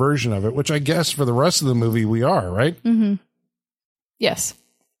her version of it, which I guess for the rest of the movie we are, right? Yes.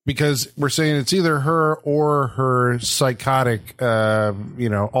 Because we're saying it's either her or her psychotic,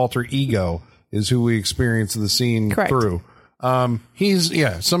 alter ego is who we experience the scene Correct. through. He's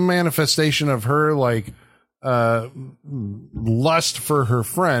some manifestation of her like lust for her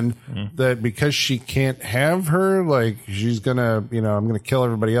friend that because she can't have her, like she's gonna, I'm gonna kill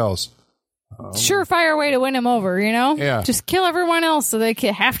everybody else. Surefire way to win him over, Yeah. Just kill everyone else so they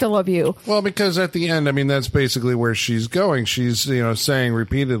have to love you. Well, because at the end, I mean, that's basically where she's going. She's, saying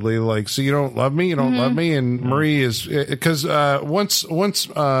repeatedly, like, so you don't love me? You don't love me? And Marie is, because once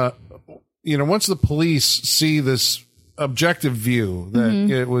the police see this objective view that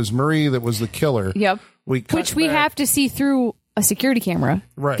it was Marie that was the killer. Yep. Which we have to see through a security camera.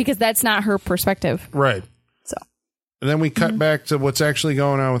 Right. Because that's not her perspective. Right. So. And then we cut back to what's actually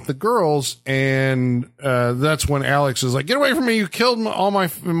going on with the girls, and that's when Alex is like, "Get away from me! You killed all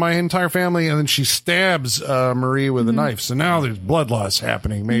my entire family!" And then she stabs Marie with a knife. So now there's blood loss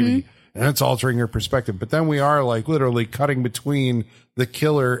happening, maybe, and that's altering her perspective. But then we are like literally cutting between the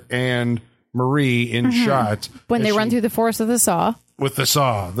killer and Marie in shot When they run through the forest with a saw. with the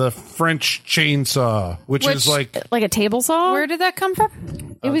saw, the French chainsaw, which is like Like a table saw? Where did that come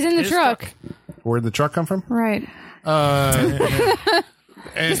from? It was in the truck. where'd the truck come from? Right.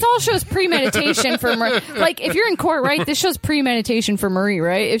 This all shows premeditation for Marie. Like, if you're in court, right, this shows premeditation for Marie,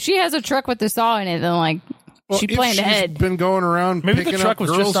 right? If she has a truck with the saw in it, then, like, she If planned she's ahead. been going around Maybe the picking truck up was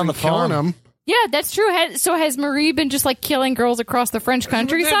girls just on and the killing farm. them. Yeah, that's true. So has Marie been just, like, killing girls across the French That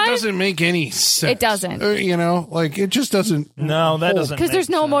countryside? doesn't make any sense. It doesn't. It just doesn't. No, that doesn't. Because there's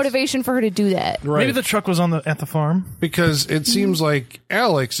make no sense. motivation for her to do that. Right. Maybe the truck was at the farm. Because it seems like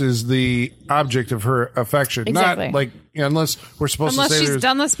Alex is the object of her affection, Exactly. not like unless we're supposed Unless to say she's there's-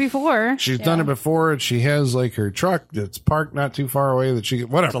 done this before. she's done it before, and she has like her truck that's parked not too far away that she There's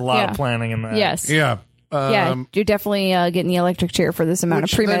a whatever. lot Yeah. of planning in that. Yes. Yeah. Yeah, you're definitely getting the electric chair for this amount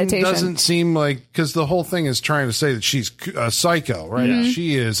Which of then premeditation. doesn't seem like, because the whole thing is trying to say that she's a psycho, right?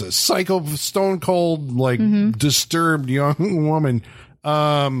 She is a psycho, stone cold, like disturbed young woman.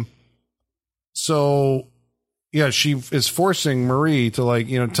 So she is forcing Marie to, like,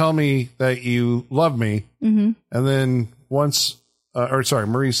 tell me that you love me. Mm-hmm. And then once,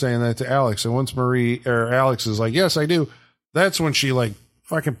 Marie's saying that to Alex. And once Alex is like, yes, I do. That's when she, like,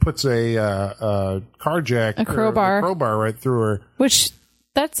 fucking puts a car jack, a crowbar right through her. Which,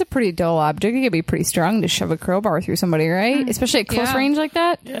 that's a pretty dull object. It could be pretty strong to shove a crowbar through somebody, right? Especially at close range like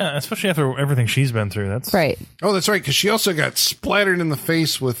that. Yeah, especially after everything she's been through. That's right. Oh, that's right. Because she also got splattered in the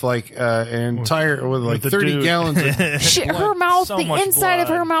face with like an entire with 30 gallons. Of her mouth, so the inside of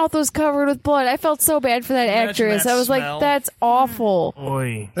her mouth was covered with blood. I felt so bad for that actress. I was like, that's awful.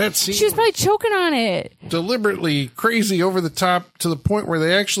 Oy. That scene she was probably choking on it. Deliberately crazy, over the top, to the point where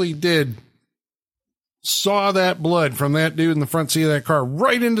they actually saw that blood from that dude in the front seat of that car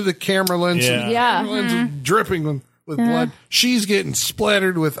right into the camera lens. Yeah. And the camera lens is dripping with blood. She's getting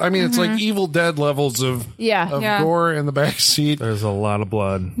splattered with, it's like Evil Dead levels of gore in the back seat. There's a lot of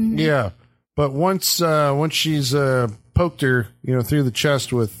blood. Yeah. But once she's poked her, through the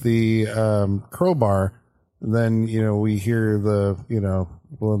chest with the crowbar, then, we hear the,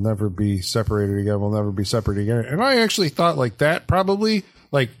 we'll never be separated again. We'll never be separated again. And I actually thought like that probably,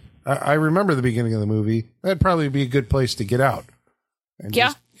 like, I remember the beginning of the movie. That'd probably be a good place to get out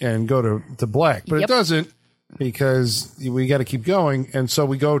and go to black. But it doesn't, because we got to keep going. And so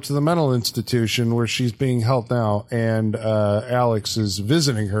we go to the mental institution where she's being held now. And Alex is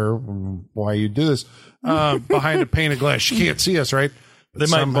visiting her. Why you do this? Behind a pane of glass. She can't see us, right? They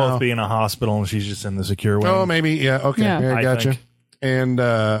might both be in a hospital and she's just in the secure wing. Oh, maybe. Yeah. Okay. Yeah, I gotcha. Think. And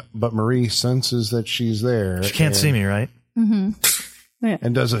but Marie senses that she's there. She can't see me, right? Mm-hmm. Yeah.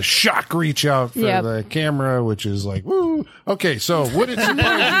 And does a shock reach out for the camera, which is like, woo. Okay, so would it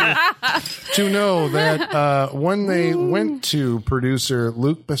surprise you to know that when they went to producer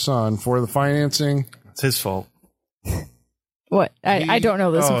Luc Besson for the financing, it's his fault. What? I don't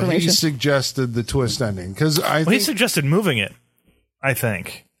know this information. He suggested the twist ending because he suggested moving it. I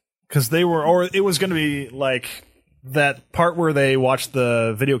think because it was going to be like that part where they watched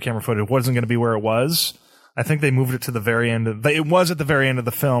the video camera footage wasn't going to be where it was. I think they moved it to the very end. It was at the very end of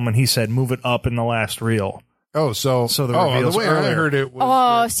the film, and he said, "Move it up in the last reel." Oh, so the reveals way earlier. I heard it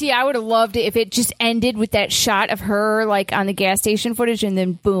was... see, I would have loved it if it just ended with that shot of her, like, on the gas station footage, and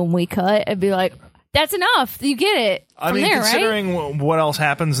then, boom, we cut. I'd be like, that's enough. You get it. Considering what else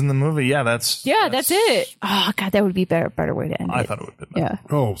happens in the movie, that's it. Oh, God, that would be better way to end it. I thought it would be better.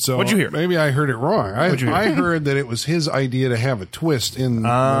 Yeah. Oh, so what'd you hear? Maybe I heard it wrong. I heard that it was his idea to have a twist in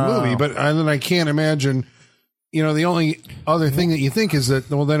the movie, but then I can't imagine... the only other thing that you think is that,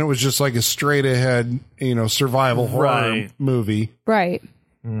 well, then it was just like a straight ahead, survival horror movie. Right.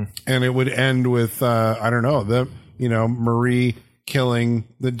 And it would end with, I don't know, Marie killing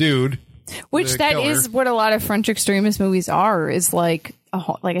the dude. Which that killer. Is what a lot of French extremist movies are, is like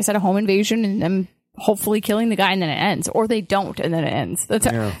I said, a home invasion and them hopefully killing the guy and then it ends. Or they don't and then it ends. That's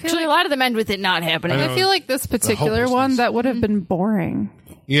actually a lot of them end with it not happening. I feel like this particular one, that would have been boring.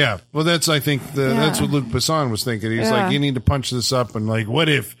 Yeah, well, that's what Luc Besson was thinking. He's like, you need to punch this up, and like, what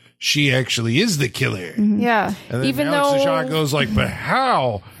if she actually is the killer? Mm-hmm. Yeah, and then Alex Deschamps goes like, but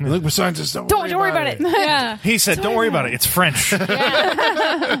how? And Luc Besson just don't worry about it. Yeah, he said, don't worry about it. It's French.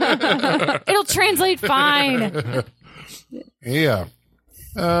 It'll translate fine. Yeah.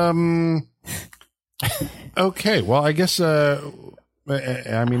 Okay. Well, I guess.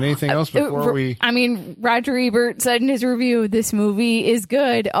 Anything else before we... Roger Ebert said in his review, this movie is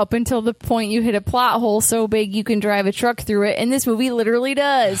good up until the point you hit a plot hole so big you can drive a truck through it, and this movie literally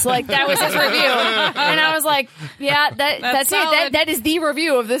does. Like, that was his review. And I was like, yeah, that's it. That is the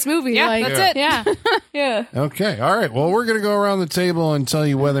review of this movie. Yeah, like, that's it. Yeah. Yeah. Okay. All right. Well, we're going to go around the table and tell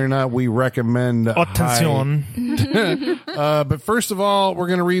you whether or not we recommend... Attention. But first of all, we're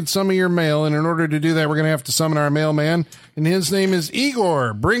going to read some of your mail, and in order to do that, we're going to have to summon our mailman, and his name is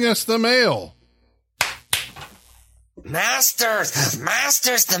Igor. Bring us the mail. Masters,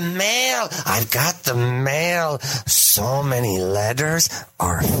 the mail. I've got the mail. So many letters.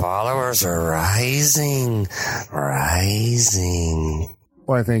 Our followers are rising.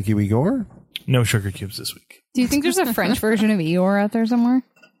 Why, thank you, Igor. No sugar cubes this week. Do you think there's a French version of Eeyore out there somewhere?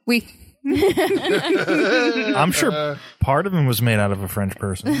 I'm sure part of him was made out of a French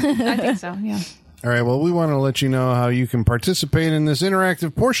person. I think so, yeah. All right, well, we want to let you know how you can participate in this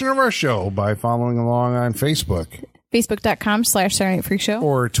interactive portion of our show by following along on Facebook. Facebook.com/Saturday Night Freak Show.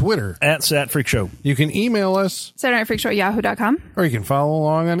 Or Twitter. @SatFreakShow. You can email us. SaturdayNightFreakShow@yahoo.com. Or you can follow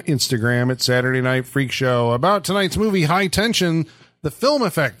along on Instagram at Saturday Night Freak Show. About tonight's movie, High Tension, the Film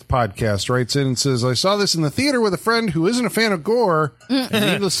Effect podcast writes in and says, I saw this in the theater with a friend who isn't a fan of gore. And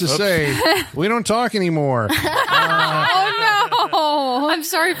needless to say, we don't talk anymore. Oh, no. I'm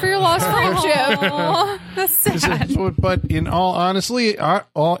sorry for your lost friendship. Aw, that's sad. But in all honesty,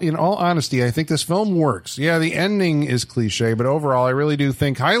 I think this film works. Yeah, the ending is cliche, but overall, I really do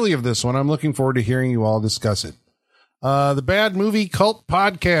think highly of this one. I'm looking forward to hearing you all discuss it. The Bad Movie Cult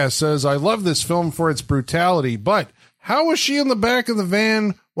Podcast says, I love this film for its brutality, but how was she in the back of the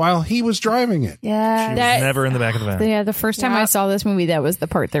van while he was driving it? Yeah. Never in the back of the van. Yeah, the first time I saw this movie, that was the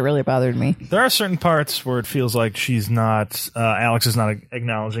part that really bothered me. There are certain parts where it feels like she's not, Alex is not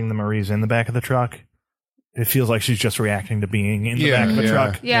acknowledging that Marie's in the back of the truck. It feels like she's just reacting to being in the back of the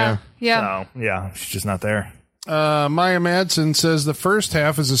truck. Yeah. So, yeah, she's just not there. Maya Madsen says the first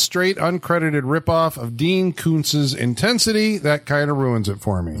half is a straight uncredited ripoff of Dean Koontz's Intensity. That kind of ruins it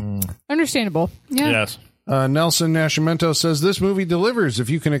for me. Understandable. Yeah. Yes. Nelson Nascimento says this movie delivers. If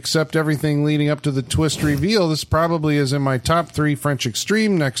you can accept everything leading up to the twist reveal, this probably is in my top 3 French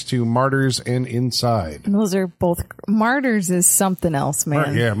Extreme next to Martyrs and Inside. Those are both. Martyrs is something else,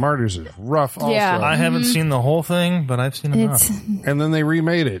 man. Yeah, Martyrs is rough also. Yeah. I haven't seen the whole thing, but I've seen enough. And then they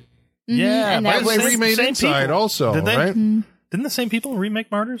remade it. Yeah, and by that the They was- remade same Inside people. also, Did they? right? Didn't the same people remake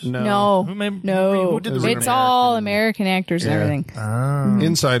Martyrs? No. Who made, No. Who did the It's remake? It's all American actors and Yeah. everything.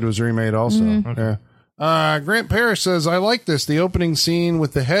 Inside was remade also. Yeah. Grant Parrish says, I like this. The opening scene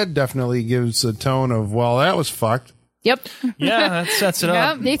with the head definitely gives a tone of, well, that was fucked. Yep. Yeah, that sets it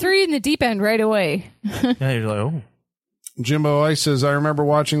up. They threw you in the deep end right away. Yeah, you're like, oh. Jimbo Ice says, I remember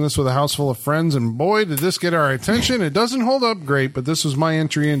watching this with a house full of friends, and boy, did this get our attention. It doesn't hold up great, but this was my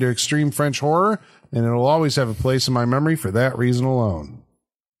entry into extreme French horror, and it will always have a place in my memory for that reason alone.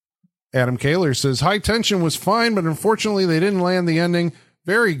 Adam Kaler says, High Tension was fine, but unfortunately they didn't land the ending.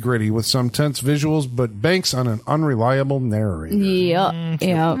 Very gritty with some tense visuals, but banks on an unreliable narrator. Yeah.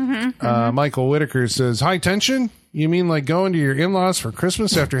 Yeah. Michael Whitaker says, High Tension? You mean like going to your in-laws for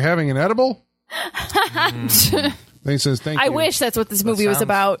Christmas after having an edible? He says, thank you. I wish that's what this movie was sounds-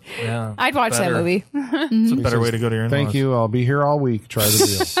 about. Yeah. I'd watch that Better. movie. It's a better way to go to your in-laws. Thank you. I'll be here all week. Try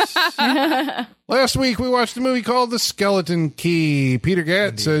the deal. Last week, we watched a movie called The Skeleton Key. Peter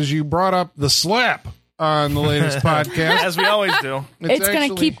Gatt says you brought up The Slap on the latest podcast. As we always do. It's going to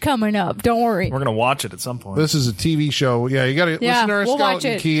actually- keep coming up. Don't worry. We're going to watch it at some point. This is a TV show. Yeah, you got to Yeah, listen to our we'll watch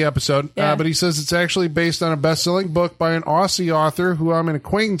Skeleton it. Key episode. Yeah. But he says it's actually based on a best-selling book by an Aussie author who I'm an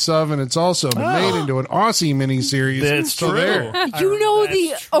acquaintance of, and it's also been made into an Aussie miniseries. It's So true. there. You know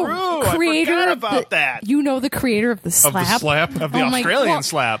the true. I creator forgot of about the, that. You know the creator of the Of slap. The Slap. Of the Oh my- Australian well,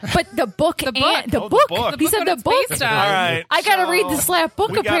 slap. But the book, book. and the Oh, the book. book. He said what the it's book. based on. All right. I got to read the slap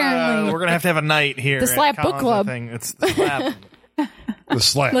book. Apparently, We're going to have a night here. The at Slap Book Collins, Club. I think. It's the slap. The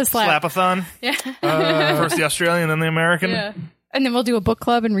Slap. the slap. Slapathon. Yeah. First the Australian, then the American. Yeah. And then we'll do a book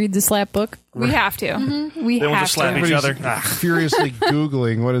club and read the slap book. We have to. We They will have just slap to. each other. Everybody's furiously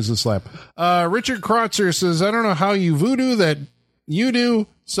Googling what is the slap. Richard Kreutzer says, I don't know how you voodoo that you do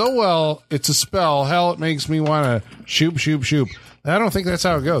so well. It's a spell. Hell, it makes me want to shoop, shoop, shoop. I don't think that's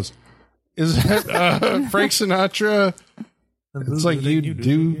how it goes. Is that Frank Sinatra? It's like you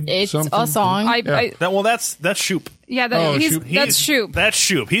do It's something. a song. That's Shoop. Yeah, Oh, Shoop. that's Shoop. That's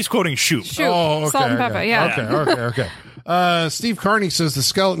Shoop. He's quoting Shoop. Shoop. Oh, okay, Salt and okay. pepper. Yeah. Okay. Steve Carney says the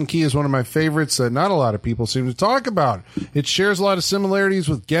Skeleton Key is one of my favorites that not a lot of people seem to talk about. It shares a lot of similarities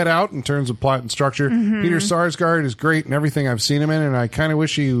with Get Out in terms of plot and structure. Peter Sarsgaard is great in everything I've seen him in, and I kind of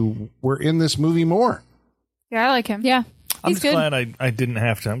wish he were in this movie more. Yeah, I like him. yeah, I'm he's just good. glad I didn't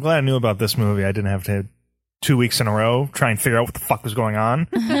have to. I'm glad I knew about this movie. I didn't have to 2 weeks in a row try and figure out what the fuck was going on.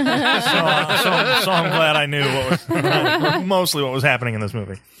 so I'm glad I knew what was mostly what was happening in this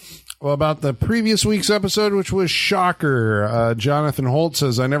movie. Well, about the previous week's episode, which was Shocker, Jonathan Holt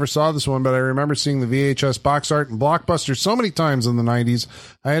says, I never saw this one, but I remember seeing the VHS box art in Blockbuster so many times in the 90s,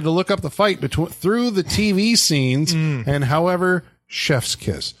 I had to look up the fight through the TV scenes, and however, chef's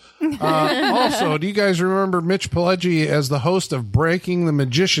kiss. Also, do you guys remember Mitch Pileggi as the host of Breaking the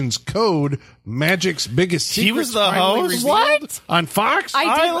Magician's Code, Magic's Biggest Secret? He was the host? What? On Fox?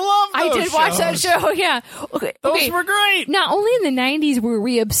 I love I those did watch that shows. show. Yeah. Okay. Those were great. Not only in the 90s were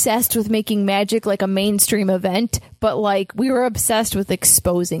we obsessed with making magic like a mainstream event, but like we were obsessed with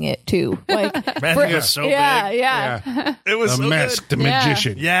exposing it too. Like Magic is so yeah, big. yeah, It was The so Masked good.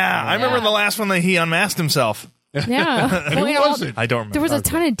 Magician. Yeah, I remember the last one that he unmasked himself. yeah. Who Well, you know, was it? I don't remember. there was a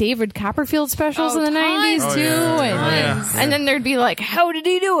ton of David Copperfield specials in the 90s tons. too, yeah. and then there'd be like, how did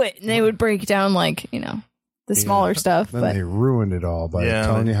he do it? And they would break down like, you know, the smaller stuff. Then But they ruined it all by Yeah,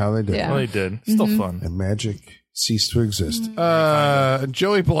 telling they- you how they did Yeah. it. Well, he did. Still fun. And magic ceased to exist.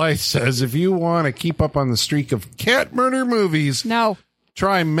 Joey Blythe says, if you want to keep up on the streak of cat murder movies, No.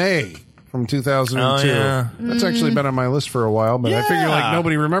 try May from 2002. Oh, yeah. That's actually been on my list for a while, but I figure like Yeah.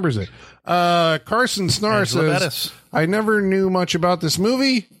 nobody remembers it. Carson Snar Angela says, Bettis. I never knew much about this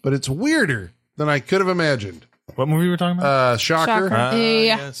movie, but it's weirder than I could have imagined. What movie were we talking about? Shocker. Shocker.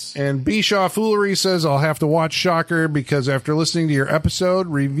 Yeah. Yes. And Bishaw Foolery says, I'll have to watch Shocker because after listening to your episode,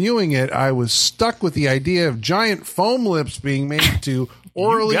 reviewing it, I was stuck with the idea of giant foam lips being made to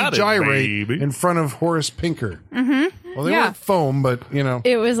orally got it, gyrate baby. in front of Horace Pinker. Mm-hmm. Well, they Yeah. weren't foam, but, you know,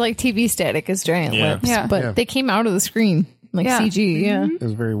 It was like TV static as giant Yeah. lips, Yeah. but Yeah. they came out of the screen like Yeah. CG. Yeah. it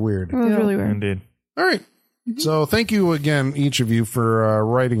was very weird. It was really weird. Indeed. All right. So thank you again, each of you, for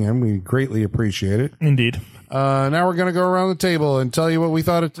writing in. We greatly appreciate it. Indeed. Now we're going to go around the table and tell you what we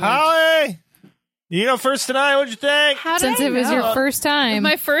thought of tonight. Holly! You know, first tonight, what'd you think? How did Since I it was your know? first time.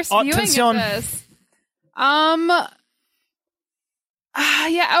 My first viewing Attention. of this.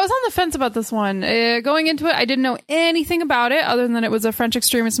 Yeah, I was on the fence about this one. Going into it, I didn't know anything about it other than it was a French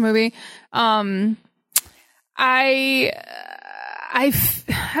extremist movie. I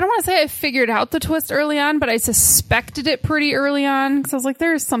don't want to say I figured out the twist early on, but I suspected it pretty early on because I was like,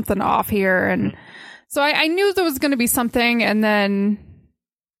 there's something off here. And so I knew there was going to be something, and then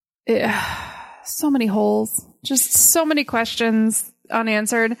so many holes, just so many questions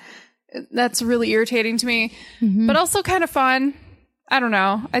unanswered. That's really irritating to me, but also kind of fun. I don't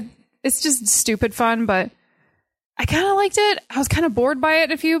know. It's just stupid fun, but I kind of liked it. I was kind of bored by it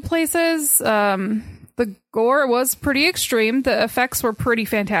in a few places. The gore was pretty extreme. The effects were pretty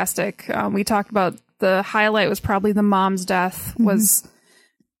fantastic. We talked about the highlight was probably the mom's death. It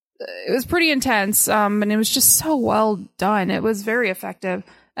was pretty intense, and it was just so well done. It was very effective.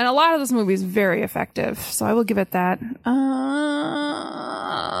 And a lot of this movie is very effective, so I will give it that. I'm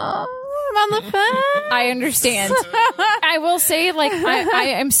on the fence. I understand. I will say, like, I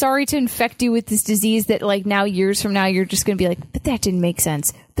am sorry to infect you with this disease that, like, now years from now, you're just going to be like, but that didn't make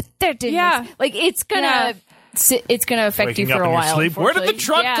sense. But that didn't Yeah. make sense. Like, it's going to... It's going to affect Waking you for up a in your while. sleep. Where did the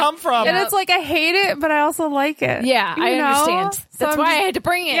truck Yeah. come from? And it's like, I hate it, but I also like it. Yeah, You I know? understand. So That's I'm why just- I had to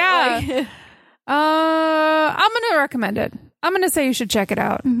bring it. Yeah. Like, I'm going to recommend it. I'm going to say you should check it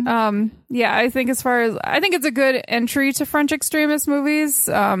out. Yeah, I think it's a good entry to French extremist movies.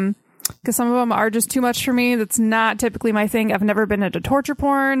 Because some of them are just too much for me. That's not typically my thing. I've never been into torture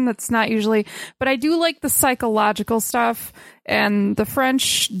porn. That's not usually, but I do like the psychological stuff, and the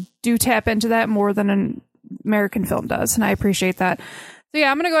French do tap into that more than an American film does, and I appreciate that. So yeah,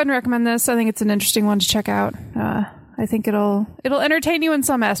 I'm gonna go ahead and recommend this. I think it's an interesting one to check out. I think it'll entertain you in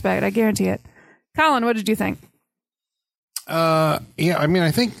some aspect. I guarantee it. Colin, what did you think? Yeah, I mean,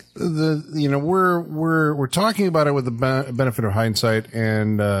 I think we're talking about it with the benefit of hindsight,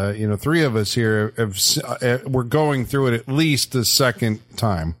 and three of us here we're going through it at least the second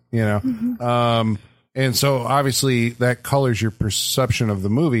time, and so obviously that colors your perception of the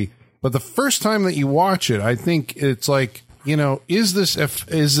movie. But the first time that you watch it, I think it's like, is this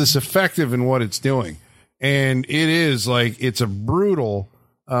effective in what it's doing? And it is like, it's a brutal.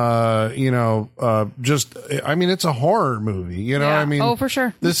 It's a horror movie, I mean, oh, for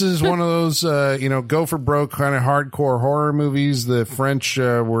sure. This is one of those, go for broke kind of hardcore horror movies. The French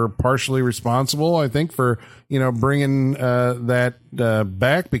were partially responsible, I think, for, bringing that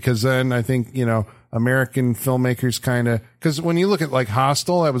back, because then I think, American filmmakers kind of, because when you look at like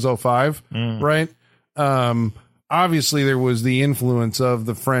Hostel, that was 2005, right? Obviously there was the influence of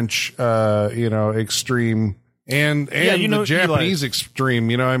the French, extreme and the Japanese extreme,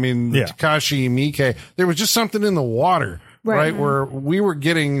 the Takashi Miike. There was just something in the water, right? Where we were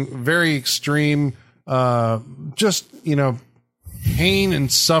getting very extreme, pain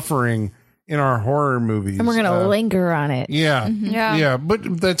and suffering in our horror movies. and we're going to linger on it. Yeah. Yeah.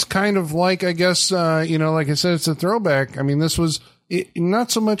 But that's kind of like, I guess, like I said, it's a throwback. I mean, this was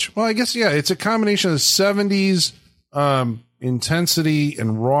not so much, well, I guess, yeah, it's a combination of 70s intensity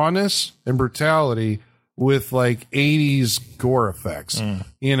and rawness and brutality with like 80s gore effects,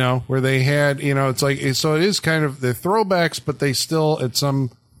 where they had, it's like, so it is kind of the throwbacks, but they still in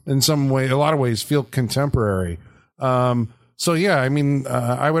some way, a lot of ways feel contemporary. So yeah, I mean,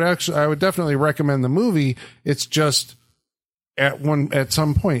 I would definitely recommend the movie. It's just at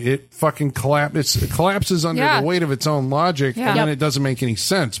some point it fucking collapses under the weight of its own logic, and then it doesn't make any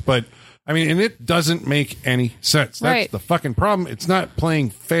sense. But I mean, and it doesn't make any sense. That's the fucking problem. It's not playing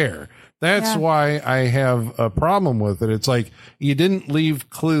fair. That's why I have a problem with it. It's like, you didn't leave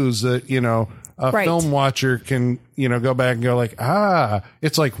clues that, a film watcher can, go back and go like,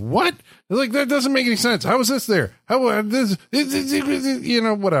 it's like, what? It's like, that doesn't make any sense. How was this there? How this,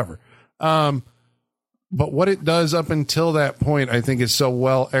 whatever. But what it does up until that point, I think is so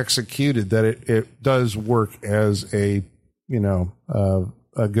well executed that it does work as a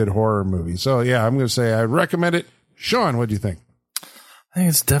good horror movie. So yeah, I'm going to say I recommend it. Sean, what do you think? I think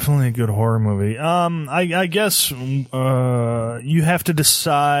it's definitely a good horror movie. I guess you have to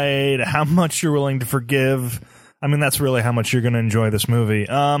decide how much you're willing to forgive. I mean, that's really how much you're going to enjoy this movie.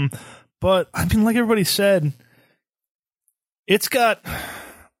 But I mean, like everybody said, it's got.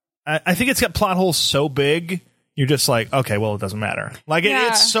 I think it's got plot holes so big. You're just like, okay, well, it doesn't matter. Like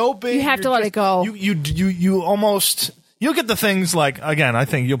it's so big. You have to let it go. You almost. You'll get the things like, again, I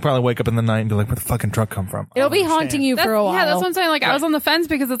think you'll probably wake up in the night and be like, where the fucking truck come from? It'll be haunting you for a while. Yeah, that's what I'm saying. Like, I was on the fence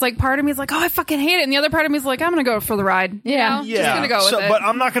because it's like, part of me is like, oh, I fucking hate it. And the other part of me is like, I'm going to go for the ride. Yeah. Just going to go with it. But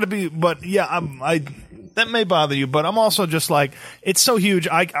I'm not going to be, but yeah, that may bother you, but I'm also just like, it's so huge.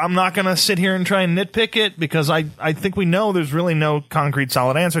 I'm not going to sit here and try and nitpick it because I think we know there's really no concrete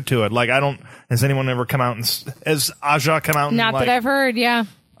solid answer to it. Like, has anyone ever come out and, has Aja come out and Not that I've heard, yeah.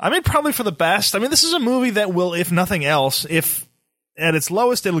 I mean, probably for the best. I mean, this is a movie that will, if nothing else, if at its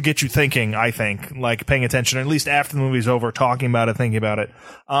lowest, it'll get you thinking, I think, like paying attention, at least after the movie's over, talking about it, thinking about it.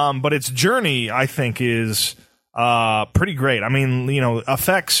 But its journey, I think, is pretty great. I mean,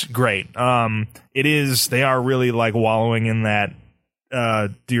 effects, great. They are really like wallowing in that,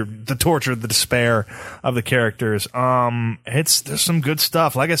 the torture, the despair of the characters. There's some good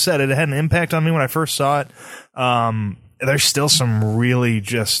stuff. Like I said, it had an impact on me when I first saw it. There's still some really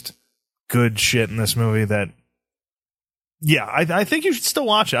just good shit in this movie that, yeah, I think you should still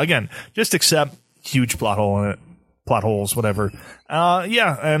watch it. Again, just accept huge plot holes, whatever.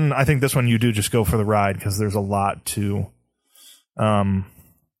 Yeah, and I think this one you do just go for the ride because there's a lot to, there's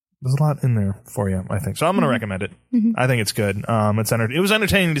a lot in there for you, I think. So I'm going to recommend it. Mm-hmm. I think it's good. It was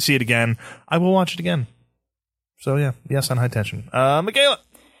entertaining to see it again. I will watch it again. So yeah, yes, on High Tension. Michaela.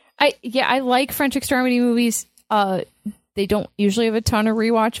 I like French extremity movies. They don't usually have a ton of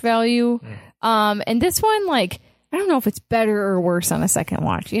rewatch value. And this one, like, I don't know if it's better or worse on a second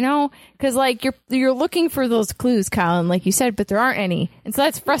watch, because like you're looking for those clues, Colin, like you said, but there aren't any, and so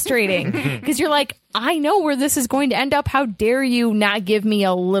that's frustrating because you're like, I know where this is going to end up. How dare you not give me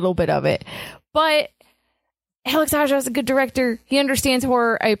a little bit of it? But Alex Aja is a good director. He understands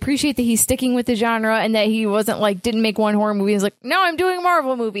horror. I appreciate that he's sticking with the genre and that he wasn't like, didn't make one horror movie. He's like, no, I'm doing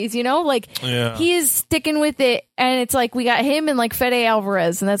Marvel movies, he is sticking with it. And it's like, we got him and like Fede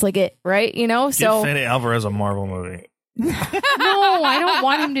Alvarez and that's like it, right? So Fede Alvarez a Marvel movie. No, I don't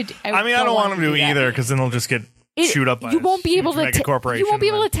want him to. I don't want him to either because then he'll just get chewed up by you won't be able to corporation. You won't be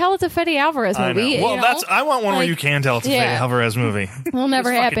able to tell it's a Fede Alvarez movie. Well, I want one where you can tell it's a Fede Alvarez movie. It'll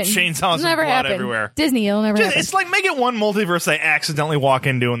never happen. Chainsaws and blood everywhere. Disney, it'll never happen. It's like make it one multiverse they accidentally walk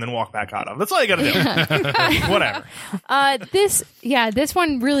into and then walk back out of. That's all you got to do. Yeah. Whatever. This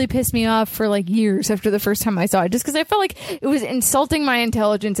one really pissed me off for like years after the first time I saw it, just because I felt like it was insulting my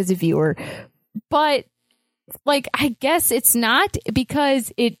intelligence as a viewer. But like, I guess it's not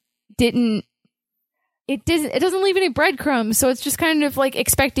because it doesn't leave any breadcrumbs, so it's just kind of like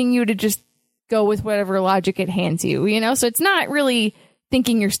expecting you to just go with whatever logic it hands you, so it's not really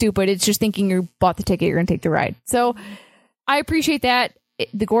thinking you're stupid, it's just thinking you bought the ticket, you're gonna take the ride. So I appreciate that.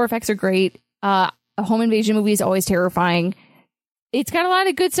 The gore effects are great. A home invasion movie is always terrifying. It's got a lot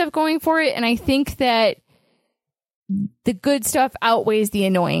of good stuff going for it, and I think that the good stuff outweighs the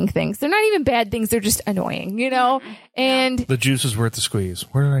annoying things. They're not even bad things, they're just annoying, and the juice is worth the squeeze.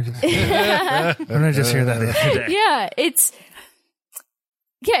 Where did I just hear that the other day? Yeah, it's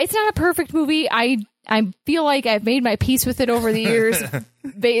not a perfect movie. I feel like I've made my peace with it over the years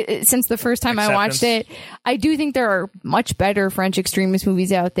since the first time I watched it. I do think there are much better French extremist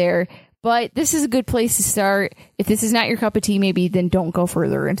movies out there, but this is a good place to start. If this is not your cup of tea, maybe then don't go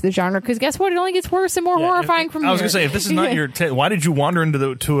further into the genre, because guess what? It only gets worse and more horrifying from here. I was going to say, if this is not your why did you wander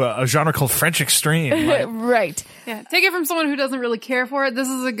into a genre called French extreme? Like, right. Yeah, take it from someone who doesn't really care for it. This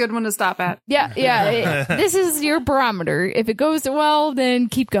is a good one to stop at. Yeah. This is your barometer. If it goes well, then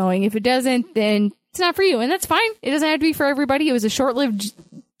keep going. If it doesn't, then it's not for you, and that's fine. It doesn't have to be for everybody. It was a short-lived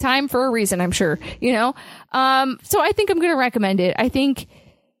time for a reason, I'm sure. So I think I'm going to recommend it. I think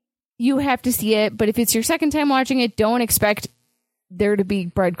you have to see it, but if it's your second time watching it, don't expect there to be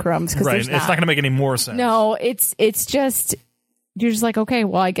breadcrumbs. Right, it's not going to make any more sense. No, it's just, you're just like, okay,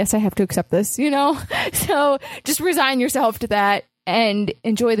 well, I guess I have to accept this, So just resign yourself to that and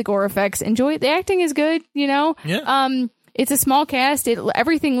enjoy the gore effects. Enjoy it. The acting is good, Yeah. It's a small cast.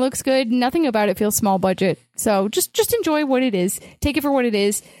 Everything looks good. Nothing about it feels small budget. So just enjoy what it is. Take it for what it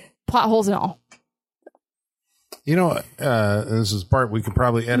is. Plot holes and all. This is part we could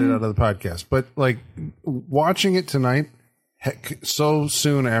probably edit out of the podcast, but like watching it tonight, so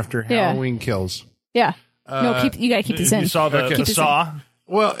soon after Halloween Kills. Yeah. You got to keep this in. You saw the Saw?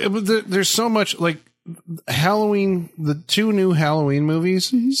 Well, there's so much, like, Halloween, the two new Halloween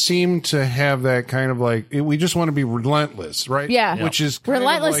movies seem to have that kind of like, we just want to be relentless, right? Yeah. Which is kind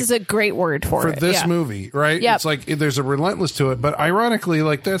Relentless of like, is a great word for this yeah. movie, right? Yep. It's like there's a relentless to it, but ironically,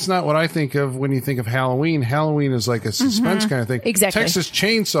 like that's not what I think of when you think of Halloween. Halloween is like a suspense kind of thing. Exactly. Texas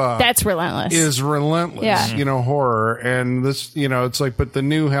Chainsaw That's relentless. is relentless, Yeah. horror. And this, it's like, but the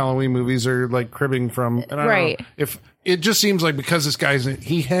new Halloween movies are like cribbing from, and I don't Right. know if it just seems like because this guy's,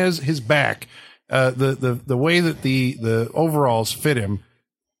 he has his back, the way that the overalls fit him,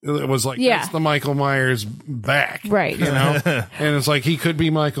 it was like, Yeah. that's the Michael Myers back. Right. And it's like, he could be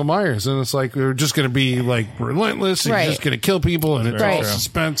Michael Myers. And it's like, we're just going to be like relentless. He's Right. just going to kill people. And it's all Right.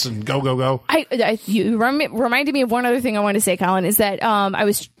 suspense and go, go, go. You reminded me of one other thing I wanted to say, Colin, is that I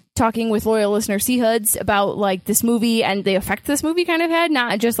was talking with loyal listener C Huds about like this movie and the effect this movie kind of had,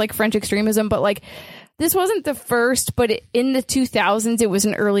 not just like French extremism, but like this wasn't the first, but in the 2000s, it was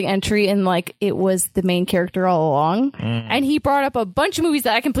an early entry and like it was the main character all along. And he brought up a bunch of movies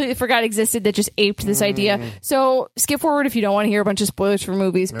that I completely forgot existed that just aped this idea. So skip forward if you don't want to hear a bunch of spoilers for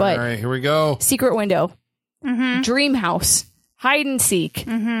movies, but All right, here we go. Secret Window, Dream House, Hide and Seek.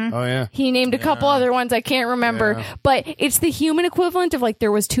 Oh, yeah. He named a couple other ones I can't remember, Yeah. but it's the human equivalent of like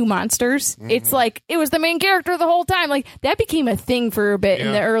there was two monsters. It's like it was the main character the whole time. Like that became a thing for a bit in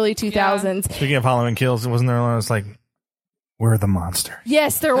Yeah. the early 2000s. Speaking of Halloween Kills, wasn't there one that's like, we're the monster?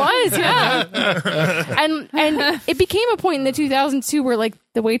 Yes, there was, yeah. and it became a point in the 2000s too where like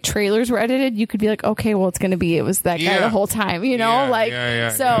the way trailers were edited, you could be like, okay, well, it's going to be it was that guy Yeah. the whole time, you know, Yeah, like yeah.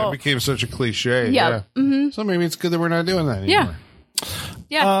 so. It became such a cliche. Yeah. Yeah. So maybe it's good that we're not doing that anymore.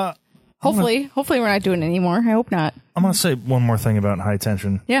 Yeah, hopefully we're not doing it anymore. I hope not. I'm going to say one more thing about High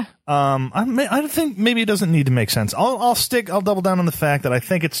Tension. Yeah. I think maybe it doesn't need to make sense. I'll double down on the fact that I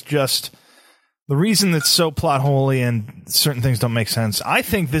think it's just the reason it's so plot holy and certain things don't make sense. I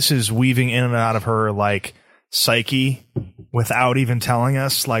think this is weaving in and out of her like psyche without even telling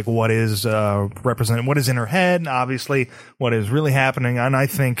us like what is represented, what is in her head, and obviously what is really happening. And I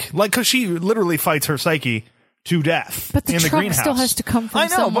think like because she literally fights her psyche to death. But the in the truck greenhouse. still has to come from I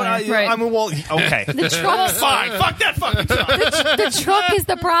know, somewhere. but Right. I mean, well, okay. The truck, Fine, fuck that fucking truck. the truck is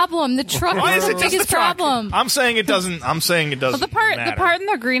the problem. The truck Why is is the it just the biggest truck? problem. I'm saying it doesn't. I'm saying it doesn't. The part in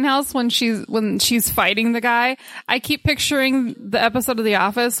the greenhouse when she's fighting the guy, I keep picturing the episode of The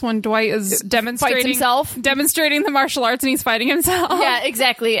Office when Dwight is demonstrating the martial arts and he's fighting himself. Yeah,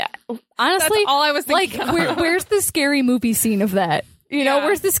 exactly. Honestly, That's all I was thinking Like, of. where's the scary movie scene of that? You know, Yeah.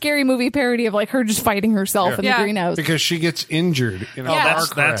 where's the scary movie parody of like her just fighting herself in the Yeah. greenhouse? Because she gets injured in a Yeah. car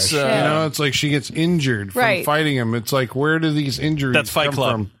That's, crash. It's like she gets injured from Right. fighting him. It's like, where do these injuries That's Fight come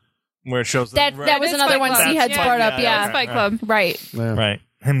Club. from? where it shows that was It's another Fight one Club. C Heads Yeah. brought up. Yeah, Yeah, It's Fight Club. right. Yeah. right.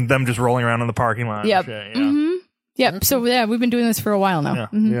 Them just rolling around in the parking lot. Yep. And shit, yeah. Yep. So yeah, we've been doing this for a while now.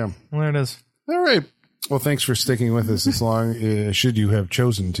 Yeah. Yeah. Well, there it is. All right. Well, thanks for sticking with us this long, should you have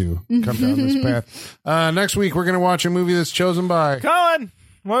chosen to come down this path. Next week, we're going to watch a movie that's chosen by... Colin,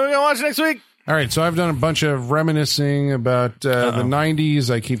 what are we gonna watch next week? All right, so I've done a bunch of reminiscing about the 90s.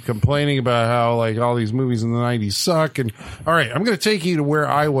 I keep complaining about how like all these movies in the 90s suck. And all right, I'm going to take you to where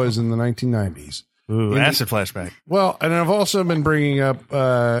I was in the 1990s. Ooh, acid flashback. Well, and I've also been bringing up,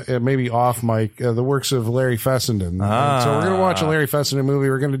 maybe off mic, the works of Larry Fessenden. And so we're going to watch a Larry Fessenden movie.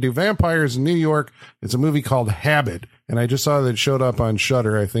 We're going to do Vampires in New York. It's a movie called Habit. And I just saw that it showed up on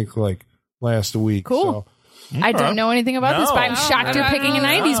Shudder, I think, like last week. Cool. So, I don't know anything about this, but I'm shocked you're picking a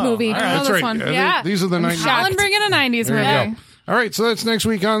 90s movie. that's this right. one. Yeah. These are the 90s. Alan bringing a 90s There you movie. go. All right, so that's next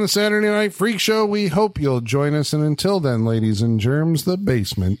week on the Saturday Night Freak Show. We hope you'll join us. And until then, ladies and germs, the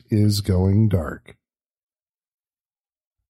basement is going dark.